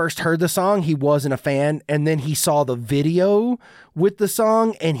 whenever he first heard the song, he wasn't a fan. And then he saw the video with the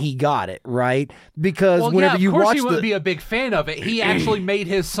song and he got it, right? Because whenever you watch he wouldn't be a big fan of it. He actually made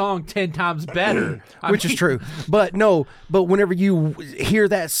his song 10 times better. Which is true. But whenever you hear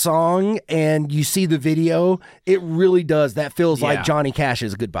that song and you see the video, it really does. That feels like Johnny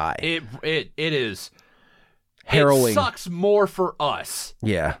Cash's goodbye. It is harrowing. It sucks more for us.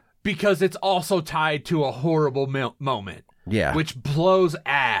 Yeah. Because it's also tied to a horrible moment. Yeah. Which blows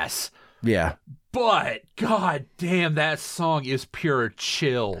ass. Yeah. But, god damn, that song is pure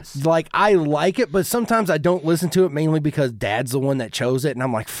chills. Like, I like it, but sometimes I don't listen to it mainly because Dad's the one that chose it, and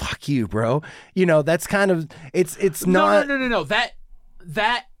I'm like, fuck you, bro. You know, that's kind of, it's not... No. That,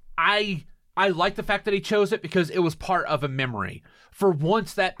 I like the fact that he chose it because it was part of a memory. For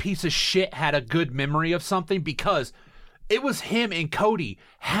once, that piece of shit had a good memory of something because it was him and Cody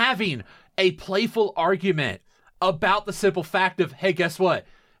having a playful argument about the simple fact of, hey, guess what?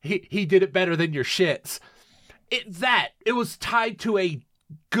 He did it better than your shits. It was tied to a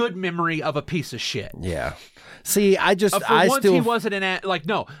good memory of a piece of shit. Yeah. See, he wasn't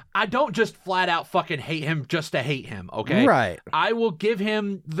no, I don't just flat out fucking hate him just to hate him, okay? Right. I will give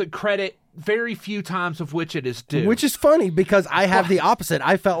him the credit very few times of which it is due. Which is funny because I have the opposite.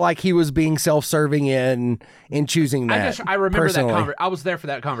 I felt like he was being self-serving in choosing that. I remember personally. that I was there for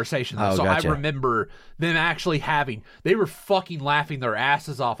that conversation, though, so gotcha. I remember them actually they were fucking laughing their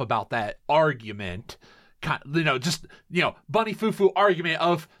asses off about that argument. Bunny foo-foo argument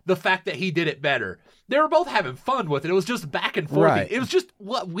of the fact that he did it better. They were both having fun with it. It was just back and forth. Right. It was just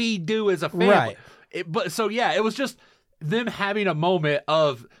what we do as a family. Right. It was just them having a moment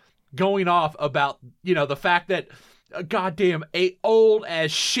of going off about, the fact that goddamn a old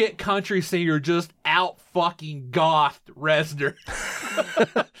as shit country singer just out fucking gothed Reznor.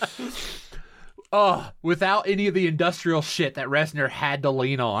 Without any of the industrial shit that Reznor had to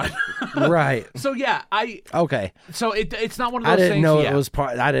lean on. Right. So yeah, okay. So it's not one of those things. I didn't know it was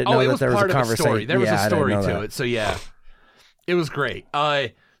part. I didn't know that there was a conversation. Story. There was a story to that. it. So yeah, it was great. So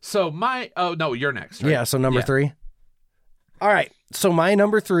you're next. Right? Yeah. So number 3. All right. So my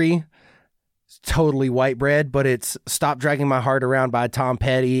number 3 is totally white bread, but it's "Stop Dragging My Heart Around" by Tom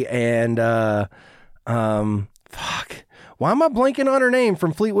Petty and fuck. Why am I blanking on her name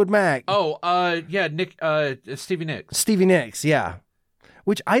from Fleetwood Mac? Stevie Nicks. Stevie Nicks, yeah.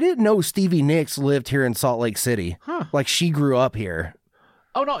 Which I didn't know Stevie Nicks lived here in Salt Lake City. Huh. Like she grew up here.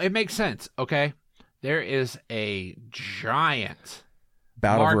 Oh no, it makes sense. Okay, there is a giant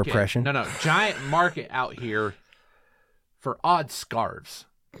bout market, of repression. No, giant market out here for odd scarves.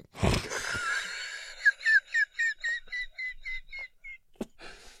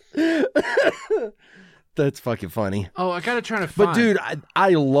 That's fucking funny. Oh, I gotta try to find. But dude, I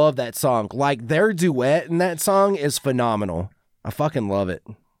love that song. Like their duet in that song is phenomenal. I fucking love it.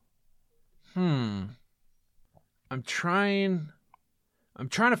 I'm trying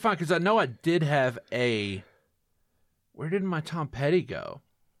to find, because I know I did have a. Where did my Tom Petty go?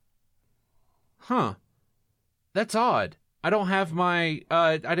 Huh. That's odd. I don't have my.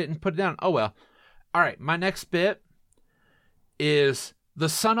 I didn't put it down. Oh well. All right. My next bit is "The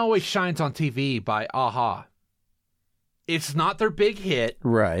Sun Always Shines on TV" by Aha. It's not their big hit.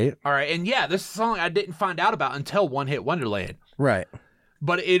 Right. All right. And yeah, this song I didn't find out about until One Hit Wonderland. Right.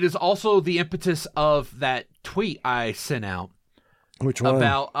 But it is also the impetus of that tweet I sent out. Which one?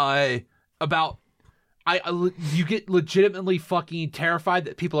 About you get legitimately fucking terrified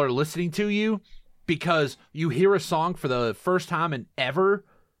that people are listening to you because you hear a song for the first time and ever,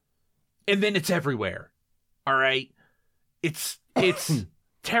 and then it's everywhere. All right. It's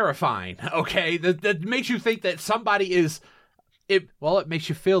terrifying. Okay. That makes you think that somebody is it makes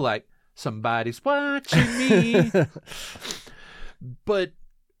you feel like somebody's watching me. But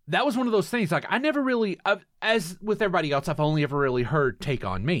that was one of those things. Like I never really, as with everybody else, I've only ever really heard "Take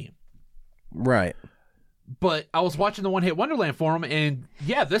on Me." Right. But I was watching the One Hit Wonderland forum, and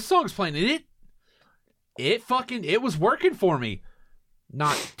yeah, this song's playing, and it was working for me.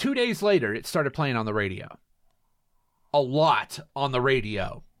 Not 2 days later, it started playing on the radio. A lot on the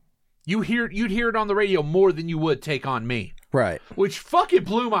radio. You'd hear it on the radio more than you would Take On Me. Right. Which fucking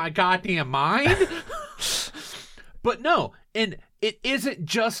blew my goddamn mind. But no, and it isn't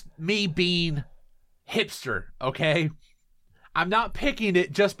just me being hipster, okay? I'm not picking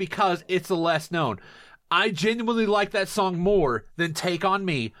it just because it's the less known. I genuinely like that song more than Take On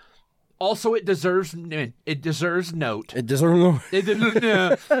Me. Also, it deserves note. It deserves no.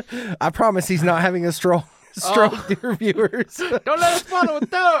 I promise he's not having a stroke, dear viewers. Don't let us follow a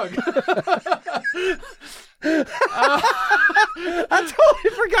thug. I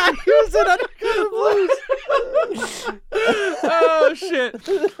totally forgot he was in Undercover Blues. Oh, shit.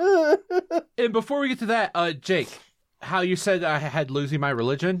 And before we get to that, Jake, how you said I had Losing My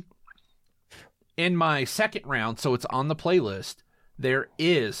Religion? In my second round, so it's on the playlist, there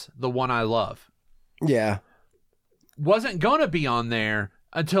is The One I Love. Yeah. Wasn't gonna be on there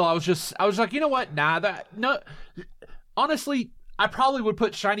until I was like, you know what? No. Honestly, I probably would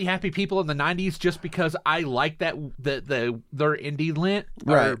put Shiny Happy People in the 90s just because I like that their indie lint.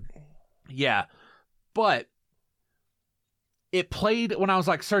 Right. Yeah. But it played when I was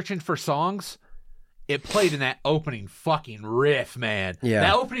like searching for songs. It played in that opening fucking riff, man. Yeah.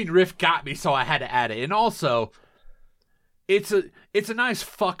 That opening riff got me, so I had to add it. And also, it's a nice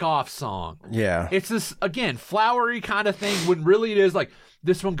fuck off song. Yeah. It's this, again, flowery kind of thing when really it is like,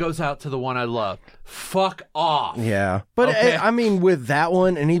 this one goes out to the one I love. Fuck off. Yeah. But Okay. I mean, with that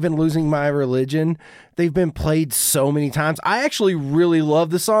one and even Losing My Religion, they've been played so many times. I actually really love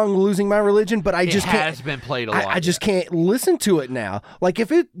the song Losing My Religion, but I just can't. It has been played a lot. I just can't listen to it now. Like,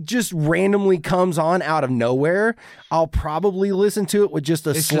 if it just randomly comes on out of nowhere, I'll probably listen to it with just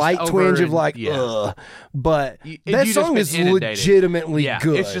a It's slight just twinge over of like, and- yeah. ugh. But You that just song been is inundated. legitimately Yeah,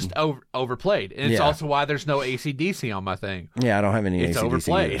 good. it's just overplayed. And it's Yeah. also why there's no AC/DC on my thing. Yeah, I don't have any It's AC/DC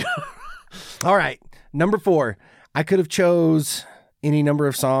overplayed. either. All right, number 4. I could have chose any number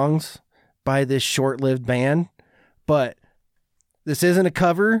of songs by this short-lived band, but this isn't a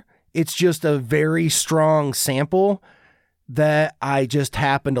cover. It's just a very strong sample that I just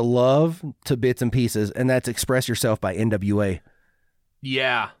happen to love to bits and pieces, and that's Express Yourself by NWA.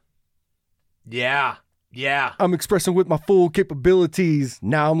 Yeah. I'm expressing with my full capabilities.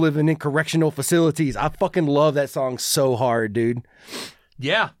 Now I'm living in correctional facilities. I fucking love that song so hard, dude.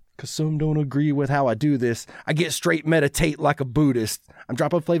 Yeah. Cause some don't agree with how I do this. I get straight meditate like a Buddhist. I'm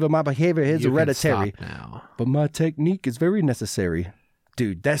dropping flavor, my behavior is You can hereditary. stop now. But my technique is very necessary.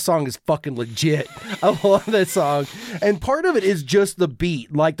 Dude, that song is fucking legit. I love that song. And part of it is just the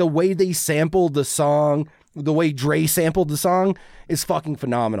beat. Like the way they sampled the song, the way Dre sampled the song is fucking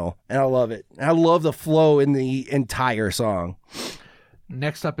phenomenal. And I love it. And I love the flow in the entire song.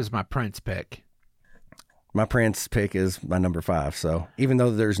 Next up is my Prince pick. My Prince pick is my number 5. So even though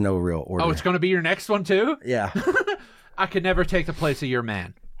there's no real order. Oh, it's going to be your next one too? Yeah. I could never take the place of your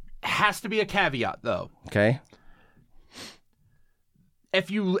man. Has to be a caveat though. Okay. If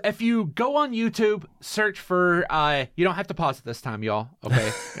you go on YouTube, search for you don't have to pause it this time, y'all.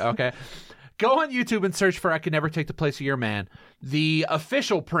 Okay. Okay. Go on YouTube and search for I Could Never Take the Place of Your Man. The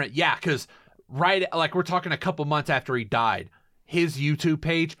official print, yeah, because like we're talking a couple months after he died. His YouTube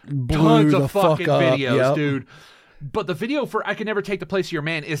page, tons the of fuck fucking up, videos, yep. dude. But the video for I Can Never Take the Place of Your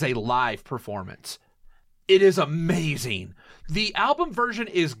Man is a live performance. It is amazing. The album version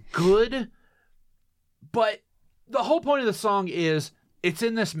is good, but the whole point of the song is it's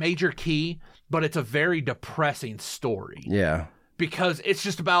in this major key, but it's a very depressing story. Yeah. Because it's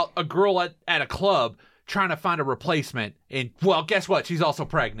just about a girl at a club trying to find a replacement. And, well, guess what? She's also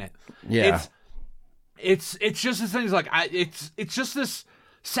pregnant. Yeah. It's just this thing like it's just this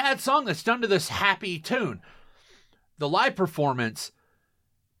sad song that's done to this happy tune. The live performance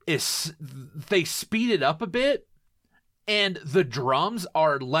is they speed it up a bit, and the drums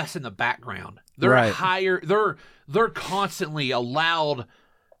are less in the background. They're Right. higher. They're constantly a loud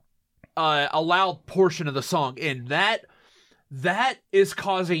portion of the song, and that is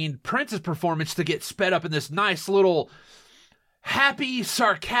causing Prince's performance to get sped up in this nice little happy,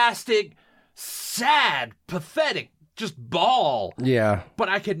 sarcastic, sad, pathetic, just bawl. Yeah. But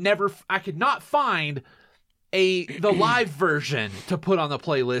I could not find the live version to put on the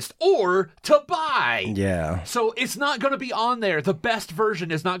playlist or to buy. Yeah. So it's not going to be on there. The best version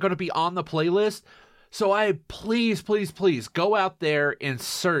is not going to be on the playlist. So please go out there and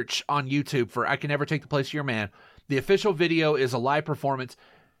search on YouTube for I Can Never Take the Place of Your Man. The official video is a live performance.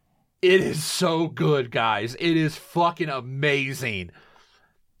 It is so good, guys. It is fucking amazing.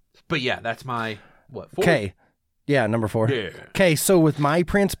 But yeah, that's my, 4? Okay. Yeah, number 4. Yeah. Okay, so with my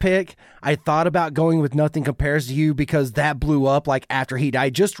Prince pick, I thought about going with Nothing Compares to You because that blew up like after he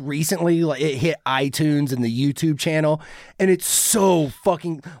died. Just recently, like it hit iTunes and the YouTube channel, and it's so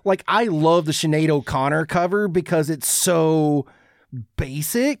fucking like I love the Sinead O'Connor cover because it's so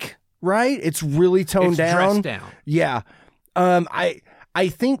basic, right? It's really toned It's down. dressed down. Yeah. I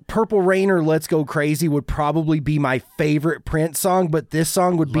think Purple Rain or Let's Go Crazy would probably be my favorite Prince song, but this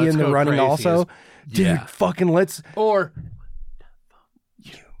song would be Let's in the Go running Crazy also. is- Dude, yeah. fucking let's. Or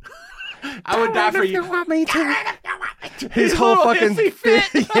I would die for you. Want me to. His whole little fucking hissy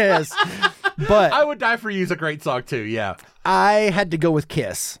fit. yes. But I would die for you is a great song too. Yeah, I had to go with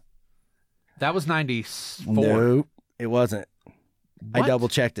Kiss. that was 94. Nope, it wasn't. I What? double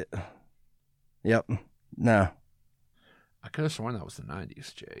checked it. Yep. No. I could have sworn that was the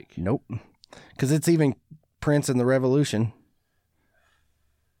 90s, Jake. Nope. Because it's even Prince and the Revolution.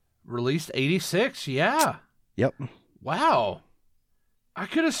 Released 86. Yeah. Yep. Wow. I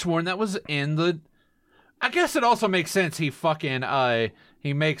could have sworn that was in the. I guess it also makes sense. He fucking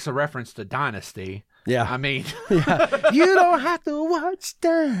he makes a reference to Dynasty. Yeah. I mean, Yeah. You don't have to watch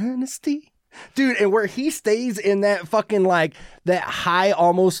Dynasty. Dude, and where he stays in that fucking like that high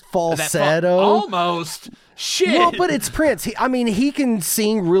almost falsetto. almost shit. Well, but it's Prince. I mean, he can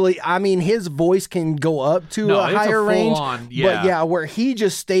sing really. I mean, his voice can go up to No, a it's a higher range. full-on, But yeah. yeah, where he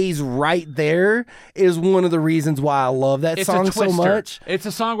just stays right there is one of the reasons why I love that it's song a so twister. much. It's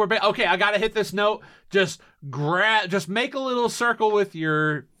a song where okay, I gotta hit this note. Just make a little circle with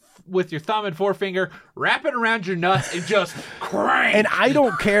your thumb and forefinger, wrap it around your nuts, and just crank. And I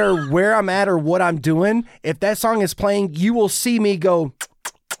don't care where I'm at or what I'm doing. If that song is playing, you will see me go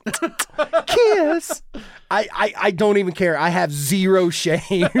Kiss. I don't even care. I have zero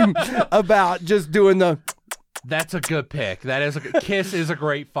shame about just doing the That's a good pick. That is Kiss is a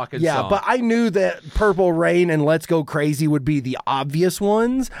great fucking yeah, song. but I knew that Purple Rain and Let's Go Crazy would be the obvious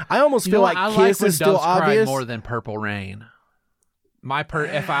ones. I almost You feel know like what? I Kiss like when is still Doves Cry obvious. more than Purple Rain.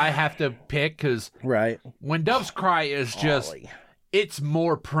 If I have to pick, because Right. When Doves Cry is just, Golly. it's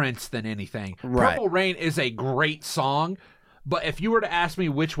more Prince than anything. Right. Purple Rain is a great song, but if you were to ask me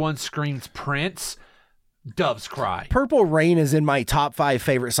which one screams Prince, Doves Cry. Purple Rain is in my top 5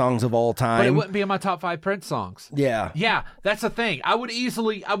 favorite songs of all But it time. wouldn't be in my top 5 Prince songs. Yeah. Yeah, that's the thing. I would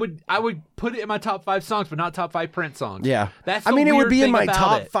put it in my top 5 songs, but not top 5 Prince songs. Yeah. That's I the mean, it would weird be in thing my about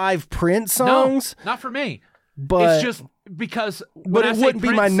top it. 5 Prince songs, No, not for me. but It's just because when but I it say wouldn't be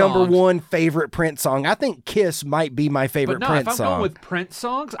my Prince number songs, one favorite Prince song. I think Kiss might be my favorite But no, Prince if I'm song. going with Prince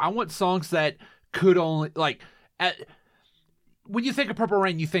songs, I want songs that could only when you think of Purple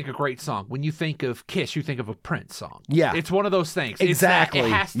Rain, you think a great song. When you think of Kiss, you think of a Prince song. Yeah. It's one of those things. Exactly. It's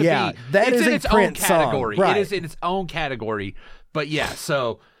that. It has to Yeah. be. That it's is in a its Prince own song. category. Right. It is in its own category. But yeah,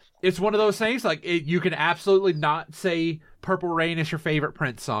 so it's one of those things. Like you can absolutely not say Purple Rain is your favorite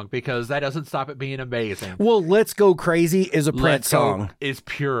Prince song because that doesn't stop it being amazing. Well, Let's Go Crazy is a Prince Let's Go song. is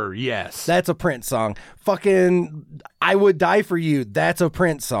pure. Yes. That's a Prince song. Fucking I Would Die For You. That's a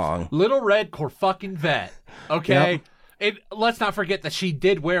Prince song. Little Red fucking Vet. Okay. Yep. Let's not forget that she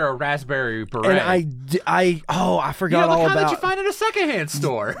did wear a raspberry beret. And I forgot you know, the all kind that you about. find in a secondhand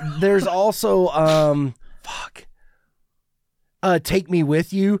store. There's also Take Me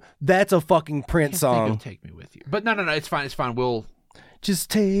With You. That's a fucking Prince Think song. of Take Me With You. But no, it's fine. It's fine. We'll Just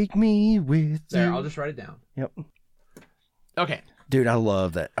take me with there. you. I'll just write it down. Yep. Okay. Dude, I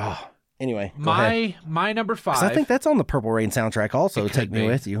love that. Oh, anyway, go ahead. My number 'Cause 5. I think that's on the Purple Rain soundtrack also. It could Take Me be.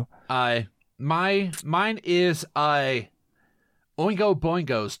 With You. Mine is Oingo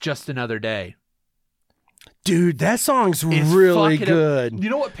Boingo's Just Another Day. Dude, that song's It's really fucking good. You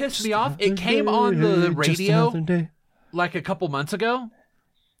know what pissed me off? It came on the Just radio another day. like a couple months ago.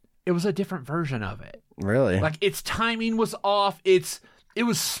 It was a different version of it. Really? Like its timing was off. It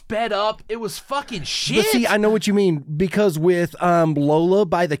was sped up. It was fucking shit. But see, I know what you mean because with Lola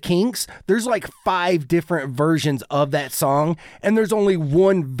by the Kinks, there's like 5 different versions of that song, and there's only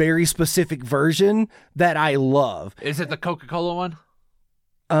one very specific version that I love. Is it the Coca-Cola one?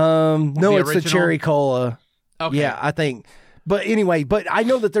 No, The it's the original? Cherry Cola. Okay. Yeah, I think. But anyway, I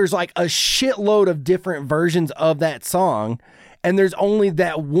know that there's like a shitload of different versions of that song, and there's only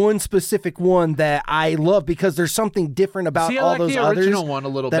that one specific one that I love because there's something different about See, I all like those the others original one a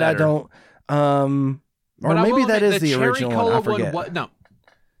little that I better. don't. Or But I maybe will that admit, is the Cherry original Cola one. I forget. No,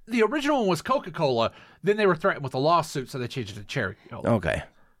 the original one was Coca-Cola. Then they were threatened with a lawsuit, so they changed it to Cherry Cola. Okay.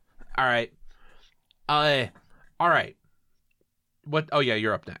 All right. All right. What? Oh yeah,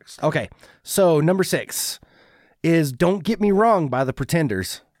 you're up next. Okay. So number 6 is "Don't Get Me Wrong" by the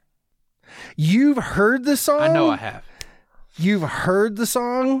Pretenders. You've heard the song. I know I have. You've heard the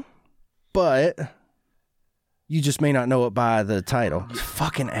song, but You just may not know it by the title.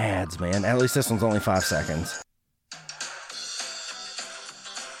 Fucking ads, man. At least this one's only 5 seconds.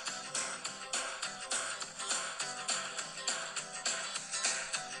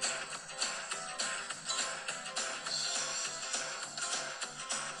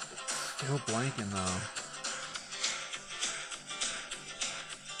 Still blanking though.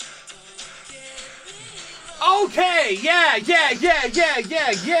 Okay, yeah.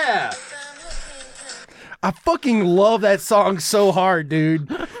 I fucking love that song so hard, dude.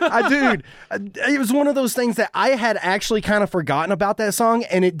 It was one of those things that I had actually kind of forgotten about that song,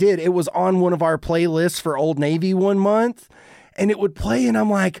 and it was on one of our playlists for Old Navy one month, and it would play, and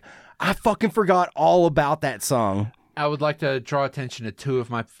I'm like, I fucking forgot all about that song. I would like to draw attention to 2 of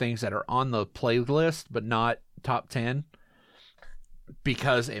my things that are on the playlist, but not top 10,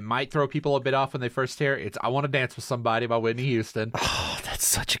 because it might throw people a bit off when they first hear it. It's "I Want to Dance with Somebody" by Whitney Houston. Oh, that's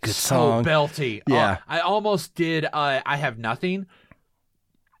such a good So song. belty. Yeah. I almost did "I Have Nothing,"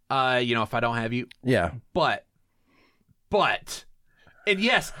 If I Don't Have You. Yeah. But, and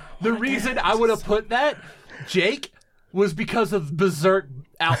yes, the reason I would have put that, Jake, was because of Berserk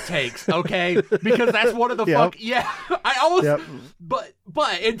outtakes, okay? Because that's one of the Yep. I almost, Yep. but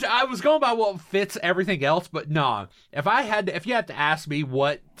and I was going by what fits everything else, but nah. If you had to ask me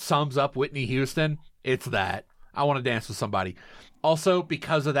what sums up Whitney Houston, it's that. I Want to Dance with Somebody. Also,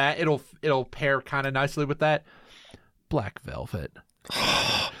 because of that, it'll pair kind of nicely with that. Black Velvet.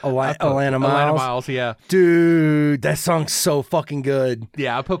 Atlanta Miles. Yeah. Dude, that song's so fucking good.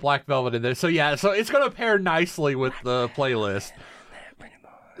 Yeah, I put Black Velvet in there. So yeah, so it's going to pair nicely with the playlist.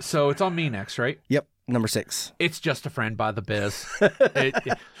 So it's on me next, right? Yep, number 6. It's Just a Friend by The Biz.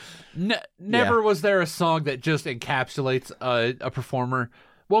 Never was there a song that just encapsulates a performer.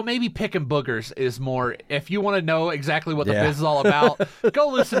 Well, maybe Pickin' Boogers is more. If you want to know exactly what The Biz is all about, go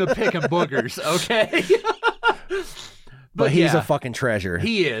listen to Pickin' Boogers, okay? But he's a fucking treasure.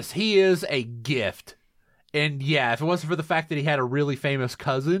 He is. He is a gift. And yeah, if it wasn't for the fact that he had a really famous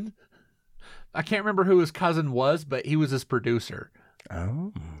cousin, I can't remember who his cousin was, but he was his producer.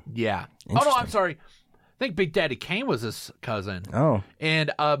 Oh. Yeah. Oh, no, I'm sorry. I think Big Daddy Kane was his cousin. Oh.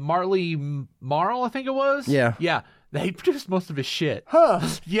 And Marley Marl, I think it was? Yeah. Yeah. They produced most of his shit. Huh.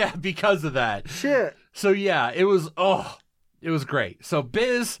 Yeah, because of that. Shit. So yeah, it was great. So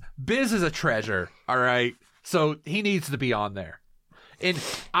Biz is a treasure, all right? So he needs to be on there. And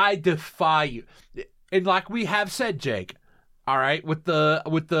I defy you. And like we have said, Jake, all right, with the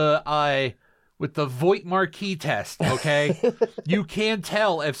Voight Marquis test, okay? You can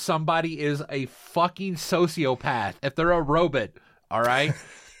tell if somebody is a fucking sociopath, if they're a robot, all right?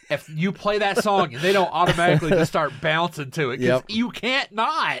 If you play that song and they don't automatically just start bouncing to it, because you can't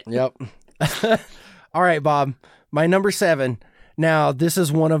not. Yep. All right, Bob. My number 7. Now, this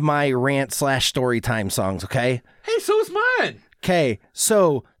is one of my rant/story time songs, okay? Hey, so is mine. Okay,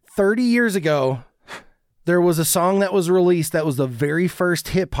 so 30 years ago, there was a song that was released that was the very first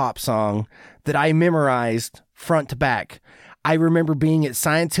hip-hop song that I memorized front to back. I remember being at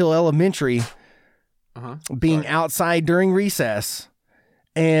Science Hill Elementary, being outside during recess,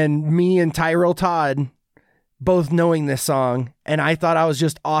 and me and Tyrell Todd both knowing this song, and I thought I was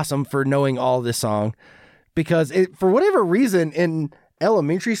just awesome for knowing all this song, because for whatever reason in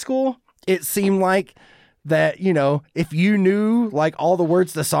elementary school, it seemed like that, if you knew like all the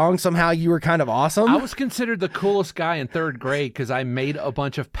words to the song, somehow you were kind of awesome. I was considered the coolest guy in 3rd grade because I made a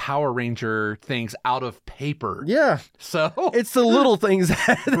bunch of Power Ranger things out of paper. Yeah. So it's the little things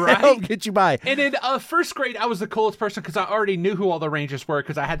that help get you by. And in 1st grade, I was the coolest person because I already knew who all the Rangers were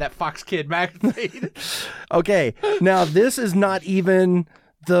because I had that Fox Kid magazine. Okay. Now, this is not even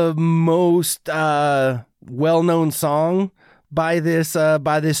the most well-known song by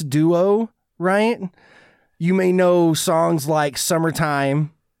this duo, right? You may know songs like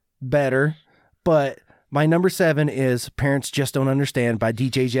Summertime better, but my number 7 is Parents Just Don't Understand by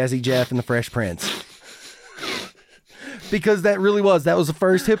DJ Jazzy Jeff and the Fresh Prince. Because that was the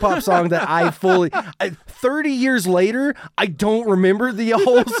first hip hop song that I 30 years later, I don't remember the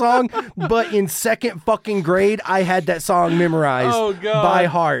whole song, but in 2nd fucking grade, I had that song memorized by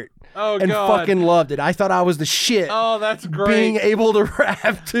heart. And fucking loved it. I thought I was the shit. Oh, that's great. Being able to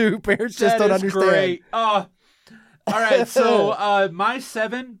rap to Parents Just Don't Understand. Great. All right, so my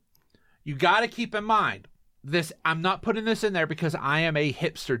 7, you got to keep in mind this. I'm not putting this in there because I am a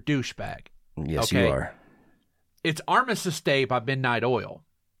hipster douchebag. Yes, you are. It's Armistice Day by Midnight Oil.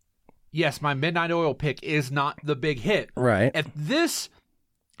 Yes, my Midnight Oil pick is not the big hit. Right.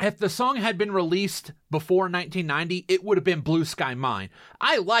 If the song had been released before 1990, it would have been Blue Sky Mine.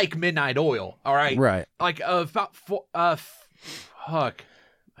 I like Midnight Oil, all right? Right. Like, fuck.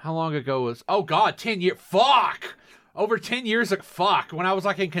 how long ago was? Oh God, 10 years. Fuck, over 10 years. Fuck, when I was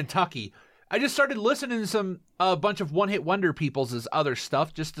like in Kentucky, I just started listening to a bunch of one-hit wonder people's other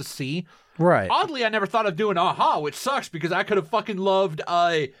stuff just to see. Right. Oddly, I never thought of doing Aha, which sucks because I could have fucking loved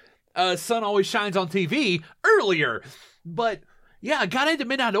Sun Always Shines on TV earlier. But yeah, I got into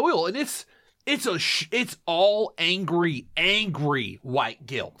Midnight Oil, and it's all angry white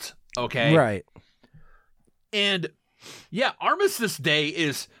guilt. Okay. Right. And yeah, Armistice Day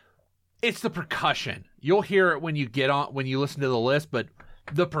it's the percussion. You'll hear it when you listen to the list, but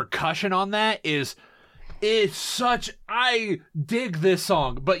the percussion on that is such. I dig this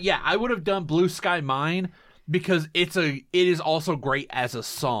song, but yeah, I would have done Blue Sky Mine because it is also great as a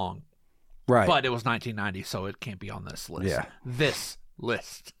song. Right. But it was 1990, so it can't be on this list. Yeah. This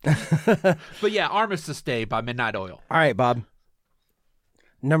list. But yeah, Armistice Day by Midnight Oil. All right, Bob.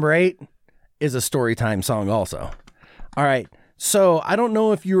 Number 8 is a Storytime song also. All right. So I don't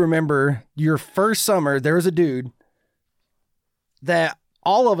know if you remember your first summer, there was a dude that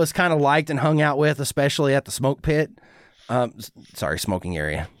all of us kind of liked and hung out with, especially at the smoke pit. Smoking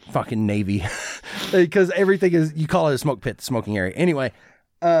area. Fucking Navy. Because everything is, you call it a smoke pit, the smoking area. Anyway,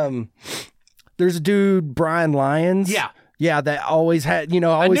 there's a dude, Brian Lyons. Yeah. Yeah, that always had,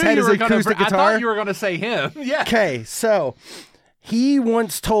 always had his acoustic guitar. I thought you were going to say him. Yeah. Okay, so he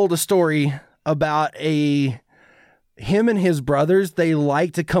once told a story about him and his brothers, they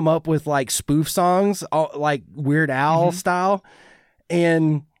like to come up with like spoof songs, like Weird Al style.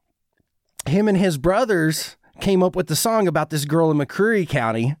 And him and his brothers came up with the song about this girl in McCreary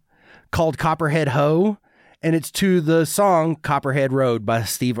County called Copperhead Ho. And it's to the song Copperhead Road by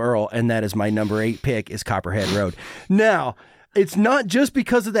Steve Earle. And that is my number 8 pick, is Copperhead Road. Now, it's not just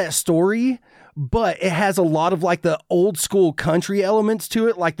because of that story, but it has a lot of like the old school country elements to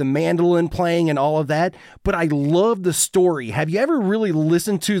it, like the mandolin playing and all of that. But I love the story. Have you ever really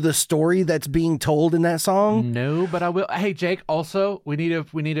listened to the story that's being told in that song? No, but I will. Hey, Jake, also, we need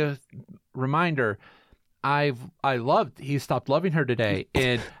a reminder. He stopped loving her today,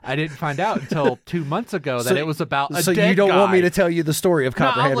 and I didn't find out until 2 months ago that it was about a So dead you don't guy. want me to tell you the story of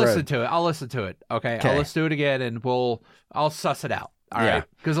Copperhead I'll Road? I'll listen to it. Okay. Okay. I'll listen to it again, and I'll suss it out. All Yeah. right.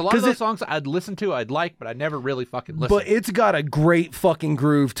 Because a lot of those songs I'd listen to, I'd like, but I never really fucking listen. But it's got a great fucking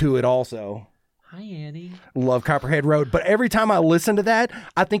groove to it also. Hi, Annie. Love Copperhead Road. But every time I listen to that,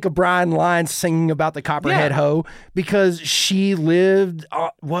 I think of Brian Lyons singing about the Copperhead Hoe, because she lived,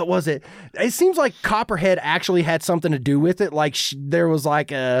 what was it? It seems like Copperhead actually had something to do with it. Like there was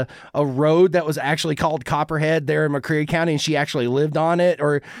like a road that was actually called Copperhead there in McCreary County, and she actually lived on it.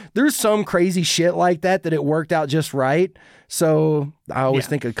 Or there's some crazy shit like that it worked out just right. So I always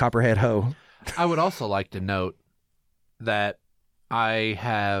think of Copperhead Hoe. I would also like to note that I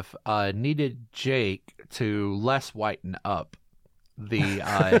have needed Jake to less whiten up the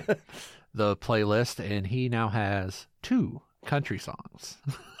the playlist, and he now has 2 country songs.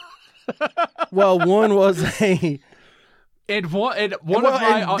 Well, one was a... And one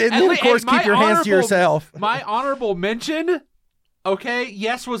of course, keep your hands to yourself. My honorable mention, okay,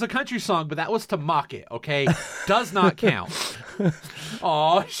 yes, was a country song, but that was to mock it, okay? Does not count.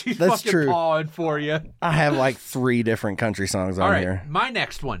 Aw, she's That's fucking true. pawing for you. I have like 3 different country songs on All right, here. my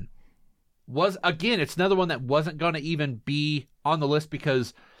next one was, again, it's another one that wasn't going to even be on the list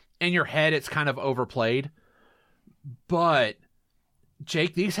because in your head it's kind of overplayed. But,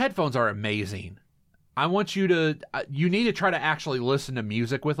 Jake, these headphones are amazing. I want you need to try to actually listen to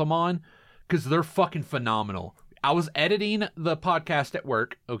music with them on, because they're fucking phenomenal. I was editing the podcast at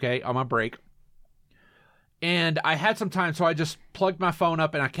work, okay, on my break. And I had some time, so I just plugged my phone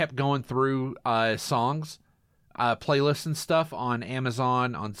up and I kept going through songs, playlists and stuff on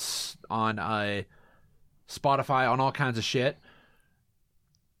Amazon, on Spotify, on all kinds of shit.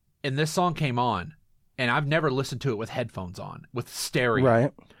 And this song came on, and I've never listened to it with headphones on, with stereo.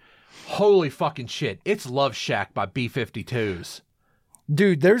 Right. Holy fucking shit. It's Love Shack by B-52s.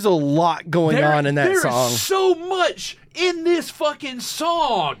 Dude, there's a lot going on in that song. There is so much in this fucking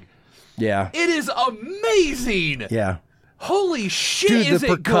song. Yeah. It is amazing. Yeah. Holy shit, Dude, is the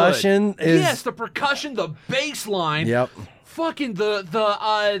it percussion good. is... Yes, the percussion, the bass line. Yep. Fucking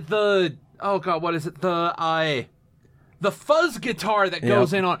the oh god, what is it? The fuzz guitar that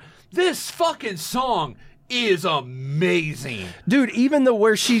goes in on. This fucking song is amazing. Dude, even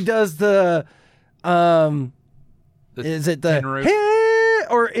where she does the is it the Tin Roof? "Hey,"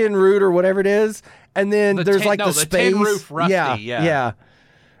 or in root or whatever it is, and then there's like the space. Tin Roof Rusty, yeah.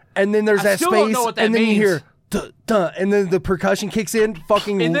 And then there's I that still space, don't know what that and then means. you hear duh, duh, and then the percussion kicks in.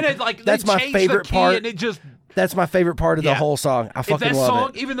 Fucking, And then it like that's they my change favorite the key part. and it just That's my favorite part of the Yeah. whole song. I fucking that love song,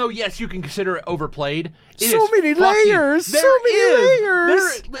 it. even though yes, you can consider it overplayed. It So is many fucking- layers, so there many is.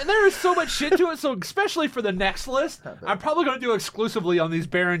 layers. There is so much shit to it. So especially for the next list, I'm probably going to do exclusively on these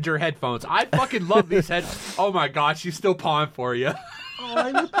Behringer headphones. I fucking love these Oh my god, she's still pawing for you. Oh,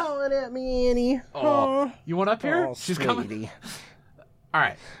 you calling at me, Annie? Oh, you want up here? Oh, She's coming. sweetie. All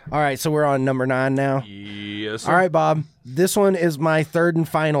right. All right, so we're on number 9 now. Yes. All right, Bob. This one is my third and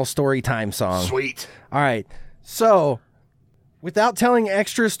final story time song. Sweet. All right. So, without telling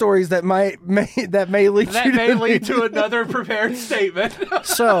extra stories that may lead That you may lead to another prepared statement.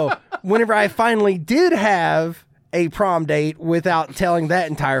 So, whenever I finally did have a prom date without telling that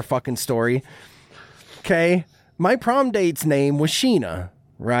entire fucking story, okay, my prom date's name was Sheena,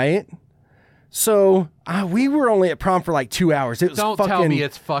 right? So, we were only at prom for like 2 hours. It was Don't fucking... tell me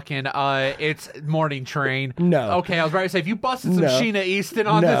it's fucking it's morning train. No. Okay, I was about to say if you busted some No. Sheena Easton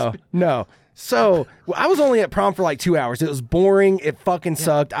on No, this. no. So, I was only at prom for like 2 hours. It was boring. It fucking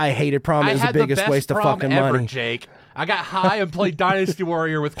sucked. I hated prom. It I was the had biggest the best waste of prom fucking ever, money. Jake. I got high and played Dynasty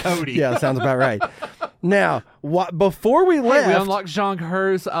Warrior with Cody. Yeah, sounds about right. Now, before we Hey, left, we unlocked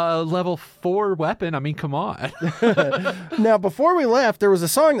Zhang He's level 4 weapon. I mean, come on. before we left, there was a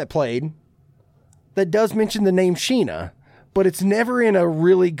song that played that does mention the name Sheena, but it's never in a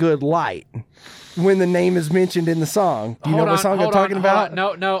really good light when the name is mentioned in the song. Do you know what song I'm talking about?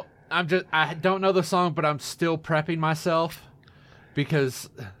 No. I don't know the song, but I'm still prepping myself because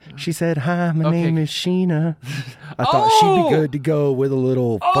She said, "Hi, my Okay. name is Sheena. I thought she'd be good to go with a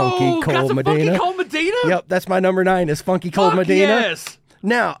little funky got cold some Medina." Funky Cold Medina? Yep, that's my number 9 is Funky Cold Fuck Medina. Yes.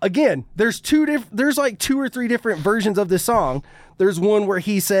 Now, again, there's like 2 or 3 different versions of this song. There's one where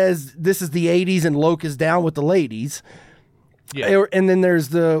he says this is the 80s and Loke is down with the ladies. Yeah. And then there's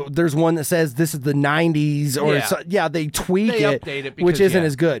one that says this is the 90s or they tweak They it, update it which because, isn't yeah.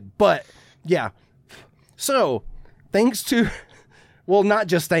 as good. But yeah. So, thanks to well, not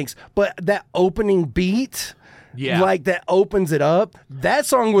just thanks, but that opening beat, Yeah. like that opens it up. That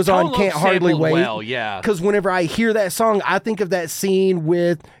song was on Tone Can't Loc Hardly sampled Wait. well, yeah. Because whenever I hear that song, I think of that scene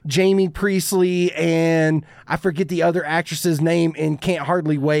with Jamie Priestley and I forget the other actress's name in Can't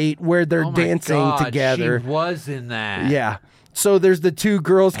Hardly Wait, where they're Oh my dancing God, together. She was in that. Yeah. So there's the 2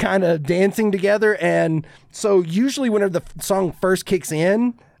 girls kind of dancing together. And so usually whenever the song first kicks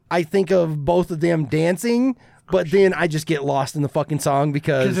in, I think of both of them dancing. But then I just get lost in the fucking song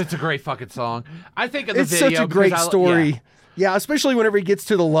because it's a great fucking song. I think of the it's video such a great because story. Yeah, especially whenever he gets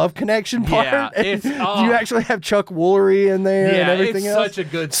to the love connection part. Yeah, it's- oh. You actually have Chuck Woolery in there and Yeah, everything it's else. such a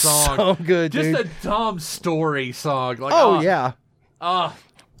good song. So good, Just dude. a dumb story song. Like, Oh, yeah. Oh,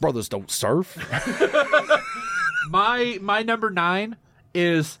 Brothers don't surf. my number 9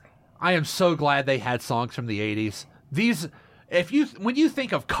 is I am so glad they had songs from the 80s. These when you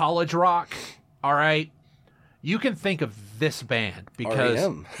think of college rock, all right, you can think of this band because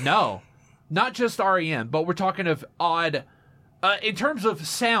R.E.M.. no, not just REM, but we're talking of odd in terms of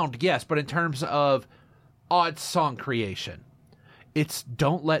sound, yes, but in terms of odd song creation. It's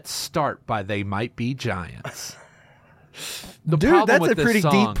Don't Let's Start by They Might Be Giants. The Dude, problem that's with a this pretty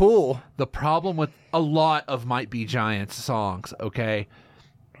song- deep pool. The problem with a lot of Might Be Giants songs, okay,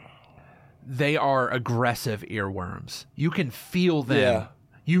 they are aggressive earworms. You can feel them. Yeah.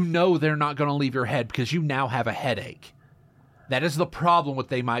 You know they're not going to leave your head because you now have a headache. That is the problem with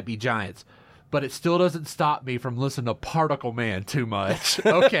They Might Be Giants. But it still doesn't stop me from listening to Particle Man too much,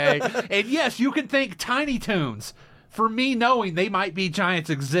 okay? And yes, you can think Tiny Toons for me knowing They Might Be Giants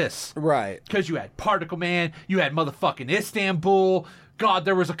exists. Right. Because you had Particle Man, you had motherfucking Istanbul. God,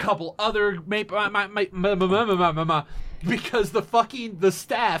 there was a couple other because the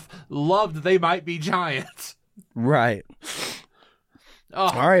staff loved They Might Be Giants. Right. Oh,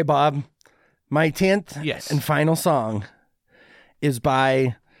 All right, Bob. My 10th Yes. and final song is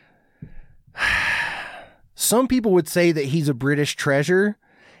by... Some people would say that he's a British treasure.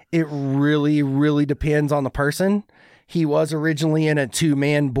 It really, really depends on the person. He was originally in a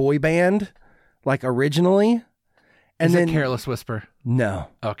 2-man boy band, like originally. And is then it Careless Whisper? No,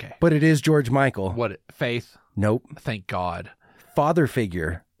 Okay. but it is George Michael. What? Faith? Nope. Thank God. Father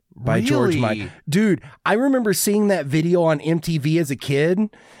Figure by George Really? Michael. Dude, I remember seeing that video on MTV as a kid.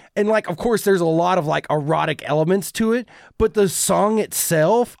 And like, of course, there's a lot of like erotic elements to it, but the song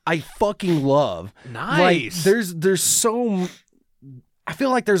itself, I fucking love. Like, Nice. there's so, I feel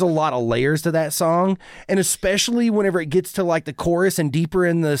like there's a lot of layers to that song. And especially whenever it gets to like the chorus and deeper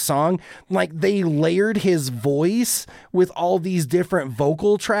in the song, like they layered his voice with all these different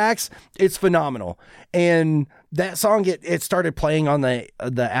vocal tracks. It's phenomenal. And that song, it started playing on the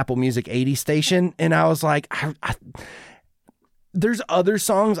Apple Music 80 station. And I was like, there's other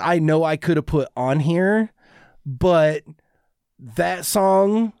songs I know I could have put on here, but that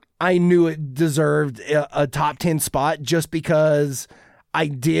song, I knew it deserved a top 10 spot just because I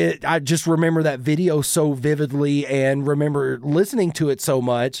just remember that video so vividly and remember listening to it so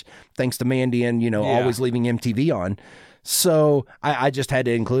much, thanks to Mandy and, always leaving MTV on. So I just had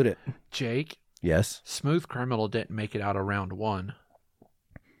to include it. Jake? Yes? Smooth Criminal didn't make it out of round 1.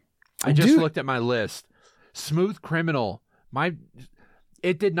 I just looked at my list. Smooth Criminal,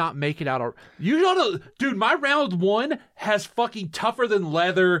 it did not make it out of... Dude, my round 1 has fucking Tougher Than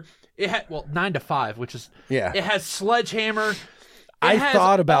Leather. It had, 9 to 5, which is... Yeah. It has Sledgehammer. I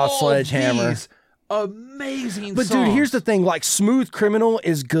thought about Sledgehammer. These amazing But songs. dude, here's the thing. Like, Smooth Criminal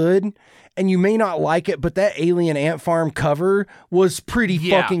is good, and you may not like it, but that Alien Ant Farm cover was pretty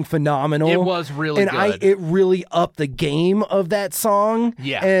fucking phenomenal. It was really good. And it really upped the game of that song.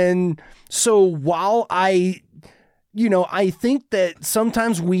 Yeah. And so while I think that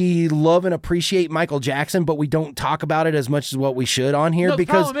sometimes we love and appreciate Michael Jackson, but we don't talk about it as much as what we should on here. No, the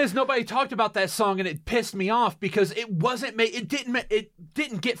because problem is nobody talked about that song, and it pissed me off because it wasn't made. It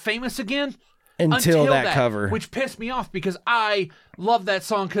didn't get famous again until that cover, which pissed me off because I love that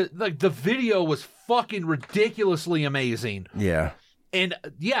song because like the video was fucking ridiculously amazing. Yeah, and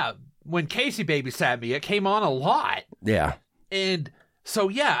when Casey babysat me, it came on a lot. Yeah, and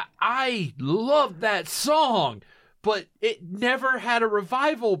so I loved that song. But it never had a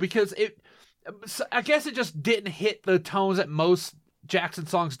revival because I guess it just didn't hit the tones that most Jackson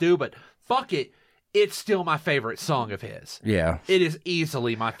songs do, but fuck it. It's still my favorite song of his. Yeah. It is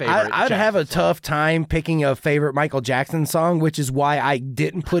easily my favorite. I'd have a tough time picking a favorite Michael Jackson song, which is why I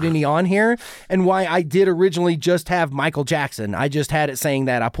didn't put any on here and why I did originally just have Michael Jackson. I just had it saying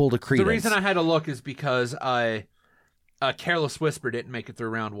that. I pulled a Creedence. The reason I had to look is because Careless Whisper didn't make it through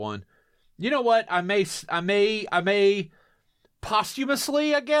round 1. You know what? I may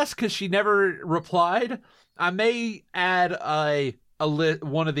posthumously, I guess, because she never replied. I may add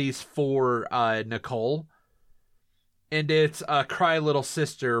one of these for Nicole, and it's "Cry Little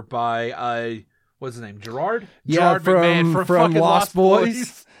Sister" by what's his name? Gerard. Yeah, Gerard McMahon from Lost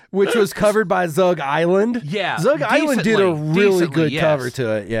Boys, which was covered by Zug Island. Yeah, Zug Island did a really good cover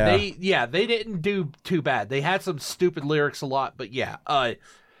to it. Yeah, they didn't do too bad. They had some stupid lyrics a lot, but yeah.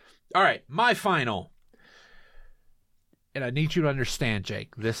 All right, my final. And I need you to understand,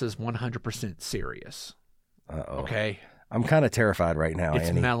 Jake, this is 100% serious. Uh-oh. Okay? I'm kind of terrified right now, It's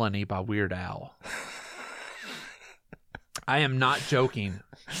Annie. Melanie by Weird Al. I am not joking.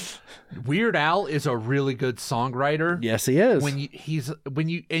 Weird Al is a really good songwriter. Yes, he is.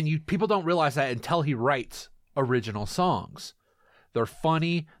 People don't realize that until he writes original songs. They're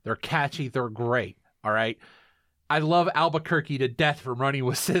funny, they're catchy, they're great. All right? I love Albuquerque to death from Running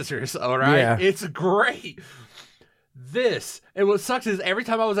with Scissors, all right? Yeah. It's great. And what sucks is every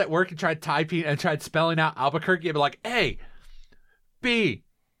time I was at work and tried typing and tried spelling out Albuquerque, I'd be like, A, B,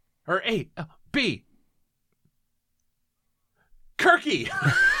 or A, B, Kirky.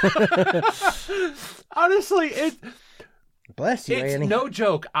 Honestly, Bless you, it's Annie. no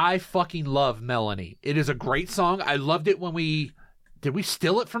joke. I fucking love Melanie. It is a great song. I loved it when did we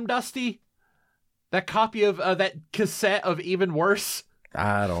steal it from Dusty? That copy of that cassette of Even Worse?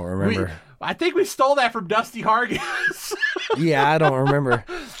 I don't remember. I think we stole that from Dusty Hargis. Yeah, I don't remember.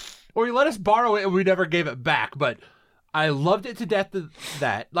 Or he let us borrow it and we never gave it back. But I loved it to death.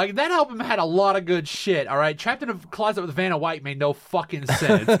 That album had a lot of good shit. All right, Trapped in a Closet with Vanna White made no fucking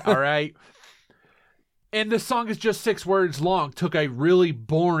sense. All right, and the song is just 6 words long. Took a really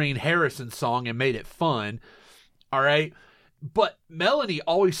boring Harrison song and made it fun. All right, but Melanie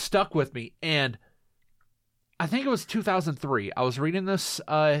always stuck with me, and I think it was 2003. I was reading this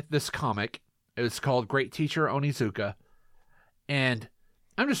comic. It was called Great Teacher Onizuka. And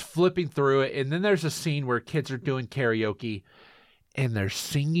I'm just flipping through it. And then there's a scene where kids are doing karaoke. And they're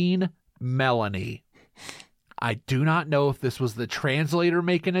singing Melanie. I do not know if this was the translator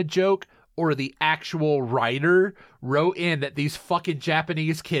making a joke or the actual writer wrote in that these fucking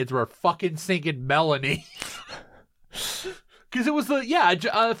Japanese kids were fucking singing Melanie. Because it was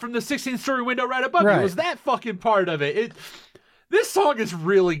from the 16-story window right above. Right. It was that fucking part of it. This song is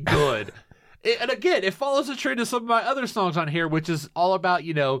really good. And again, it follows the trend of some of my other songs on here, which is all about,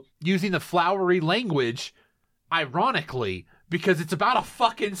 using the flowery language, ironically, because it's about a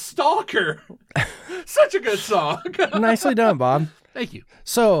fucking stalker. Such a good song. Nicely done, Bob. Thank you.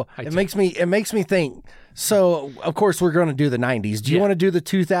 So it makes me think. So, of course, we're going to do the 90s. Do you want to do the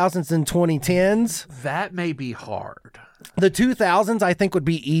 2000s and 2010s? That may be hard. The 2000s, I think, would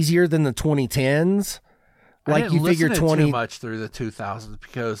be easier than the 2010s. Like, I didn't listen too much through the 2000s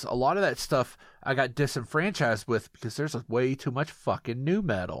because a lot of that stuff I got disenfranchised with because there's way too much fucking new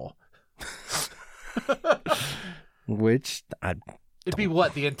metal. Which It'd be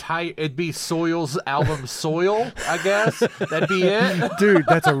what it'd be Soil's album Soil, I guess. That'd be it. dude,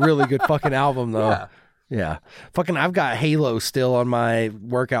 that's a really good fucking album though. Yeah. Yeah. Fucking I've got Halo still on my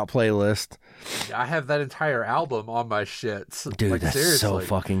workout playlist. I have that entire album on my shits. Dude, like, that's seriously. so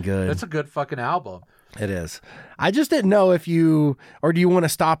fucking good. That's a good fucking album. It is. I just didn't know if you or do you want to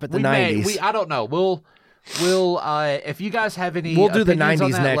stop at the 90s? I don't know. We'll if you guys have any We'll do the opinions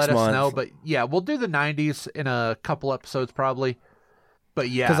on 90s that, next let us month. know. But yeah, we'll do the 90s in a couple episodes probably. But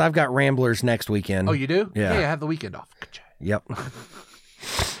yeah. Because I've got Ramblers next weekend. Oh, you do? Yeah. Yeah, I have the weekend off. Yep.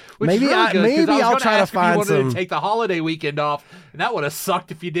 Which Maybe is really good, 'cause maybe I was I'll gonna try to ask if you find wanted some. to take the holiday weekend off, and that would have sucked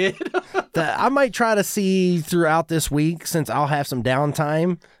if you did. I might try to see throughout this week since I'll have some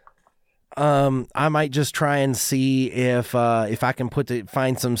downtime. I might just try and see if I can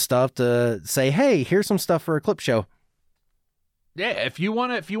find some stuff to say, hey, here's some stuff for a clip show. Yeah, if you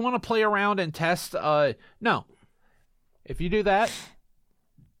want to play around and test, no. If you do that,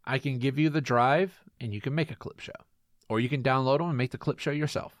 I can give you the drive and you can make a clip show. Or you can download them and make the clip show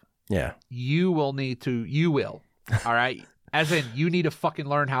yourself. Yeah. You will. All right? As in, you need to fucking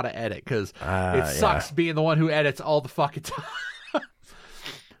learn how to edit because it sucks being the one who edits all the fucking time.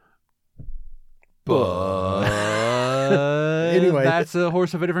 But anyway, that's a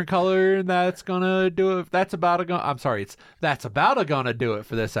horse of a different color, and that's gonna do it. That's about to do it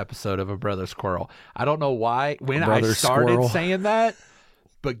for this episode of A Brother Squirrel. I don't know why when I started saying that,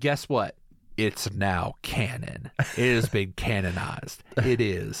 but guess what? It's now canon. It has been canonized. It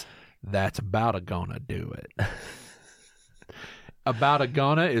is. That's about to gonna do it. About to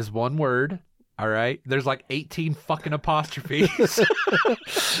gonna is one word. All right. There's like 18 fucking apostrophes.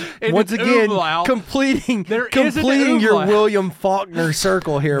 Once again, completing your William Faulkner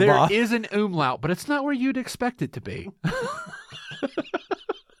circle here, Bob. There is an umlaut, but it's not where you'd expect it to be.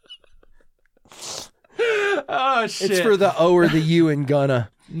 Oh, shit. It's for the O or the U in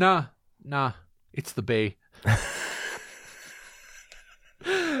Gunna. Nah. It's the B.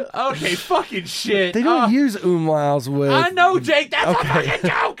 Okay, fucking shit. They don't use umlauts with... I know, Jake. That's a fucking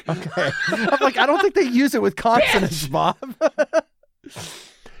joke. Okay. I'm like, I don't think they use it with consonants, Bob.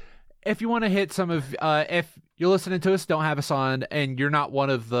 If you want to hit some of... if you're listening to us, don't have us on, and you're not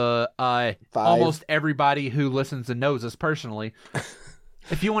one of the almost everybody who listens and knows us personally,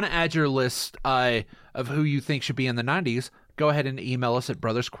 if you want to add your list of who you think should be in the 90s, go ahead and email us at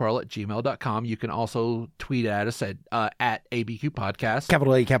brothersquirrel@gmail.com. You can also tweet at us at ABQ Podcast.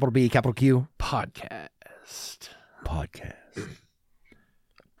 Capital A, capital B, capital Q. Podcast.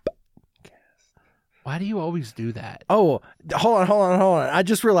 Why do you always do that? Oh, hold on. I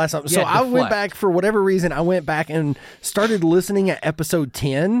just realized something. So I went back, for whatever reason, and started listening at episode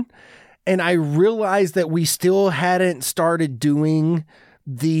 10, and I realized that we still hadn't started doing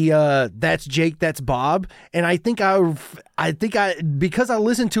the that's Jake, that's Bob, and I think because I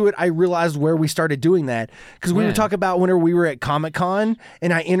listened to it, I realized where we started doing that, because we were talking about whenever we were at Comic-Con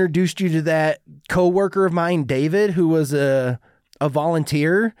and I introduced you to that coworker of mine, David, who was a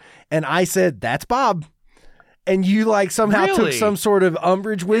volunteer, and I said that's Bob, and you like somehow took some sort of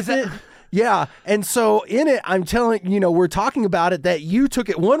umbrage with it. Yeah. And so in it, I'm telling, we're talking about it, that you took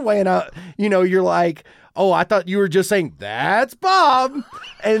it one way, and you're like, oh, I thought you were just saying, that's Bob.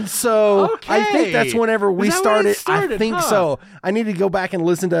 And so I think that's whenever we started. I think so. I need to go back and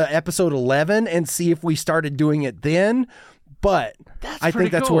listen to episode 11 and see if we started doing it then. But I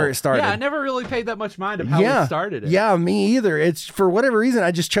think that's where it started. Yeah, I never really paid that much mind of how we started it. Yeah, me either. It's for whatever reason,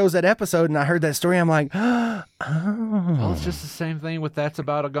 I just chose that episode and I heard that story. I'm like, oh. Well, it's just the same thing with That's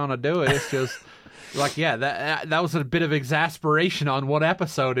About Gonna Do It. It's just like, that was a bit of exasperation on one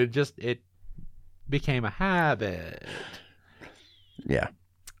episode. It became a habit. Yeah.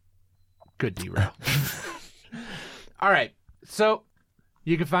 Good derail. All right. So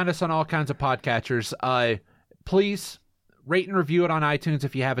you can find us on all kinds of podcatchers. Please rate and review it on iTunes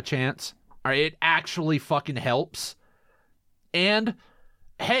if you have a chance. All right, it actually fucking helps. And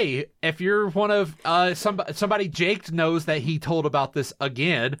hey, if you're one of somebody Jake knows that he told about this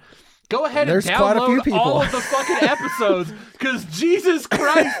again, go ahead and download all of the fucking episodes, because Jesus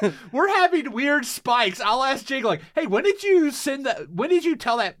Christ, we're having weird spikes. I'll ask Jake, like, hey, when did you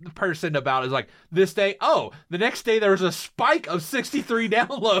tell that person about it? It's like, this day. Oh, the next day there was a spike of 63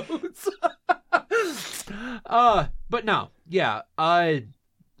 downloads. But no, yeah,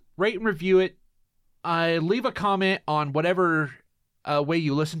 rate and review it. Leave a comment on whatever way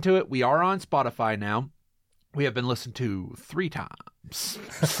you listen to it. We are on Spotify now. We have been listened to 3 times.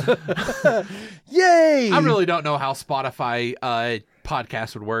 Yay! I really don't know how Spotify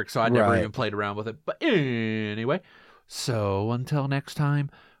podcast would work, so I never even played around with it. But anyway, so until next time,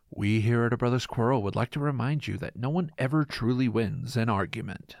 We here at A Brother Squirrel would like to remind you that no one ever truly wins an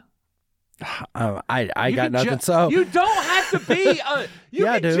argument. I You got can nothing. ju- So you don't have to be a. You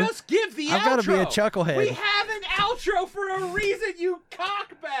Yeah, can dude. just give the I've outro. gotta be a chucklehead. We have an outro for a reason, you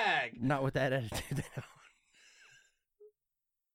cockbag. not with that attitude.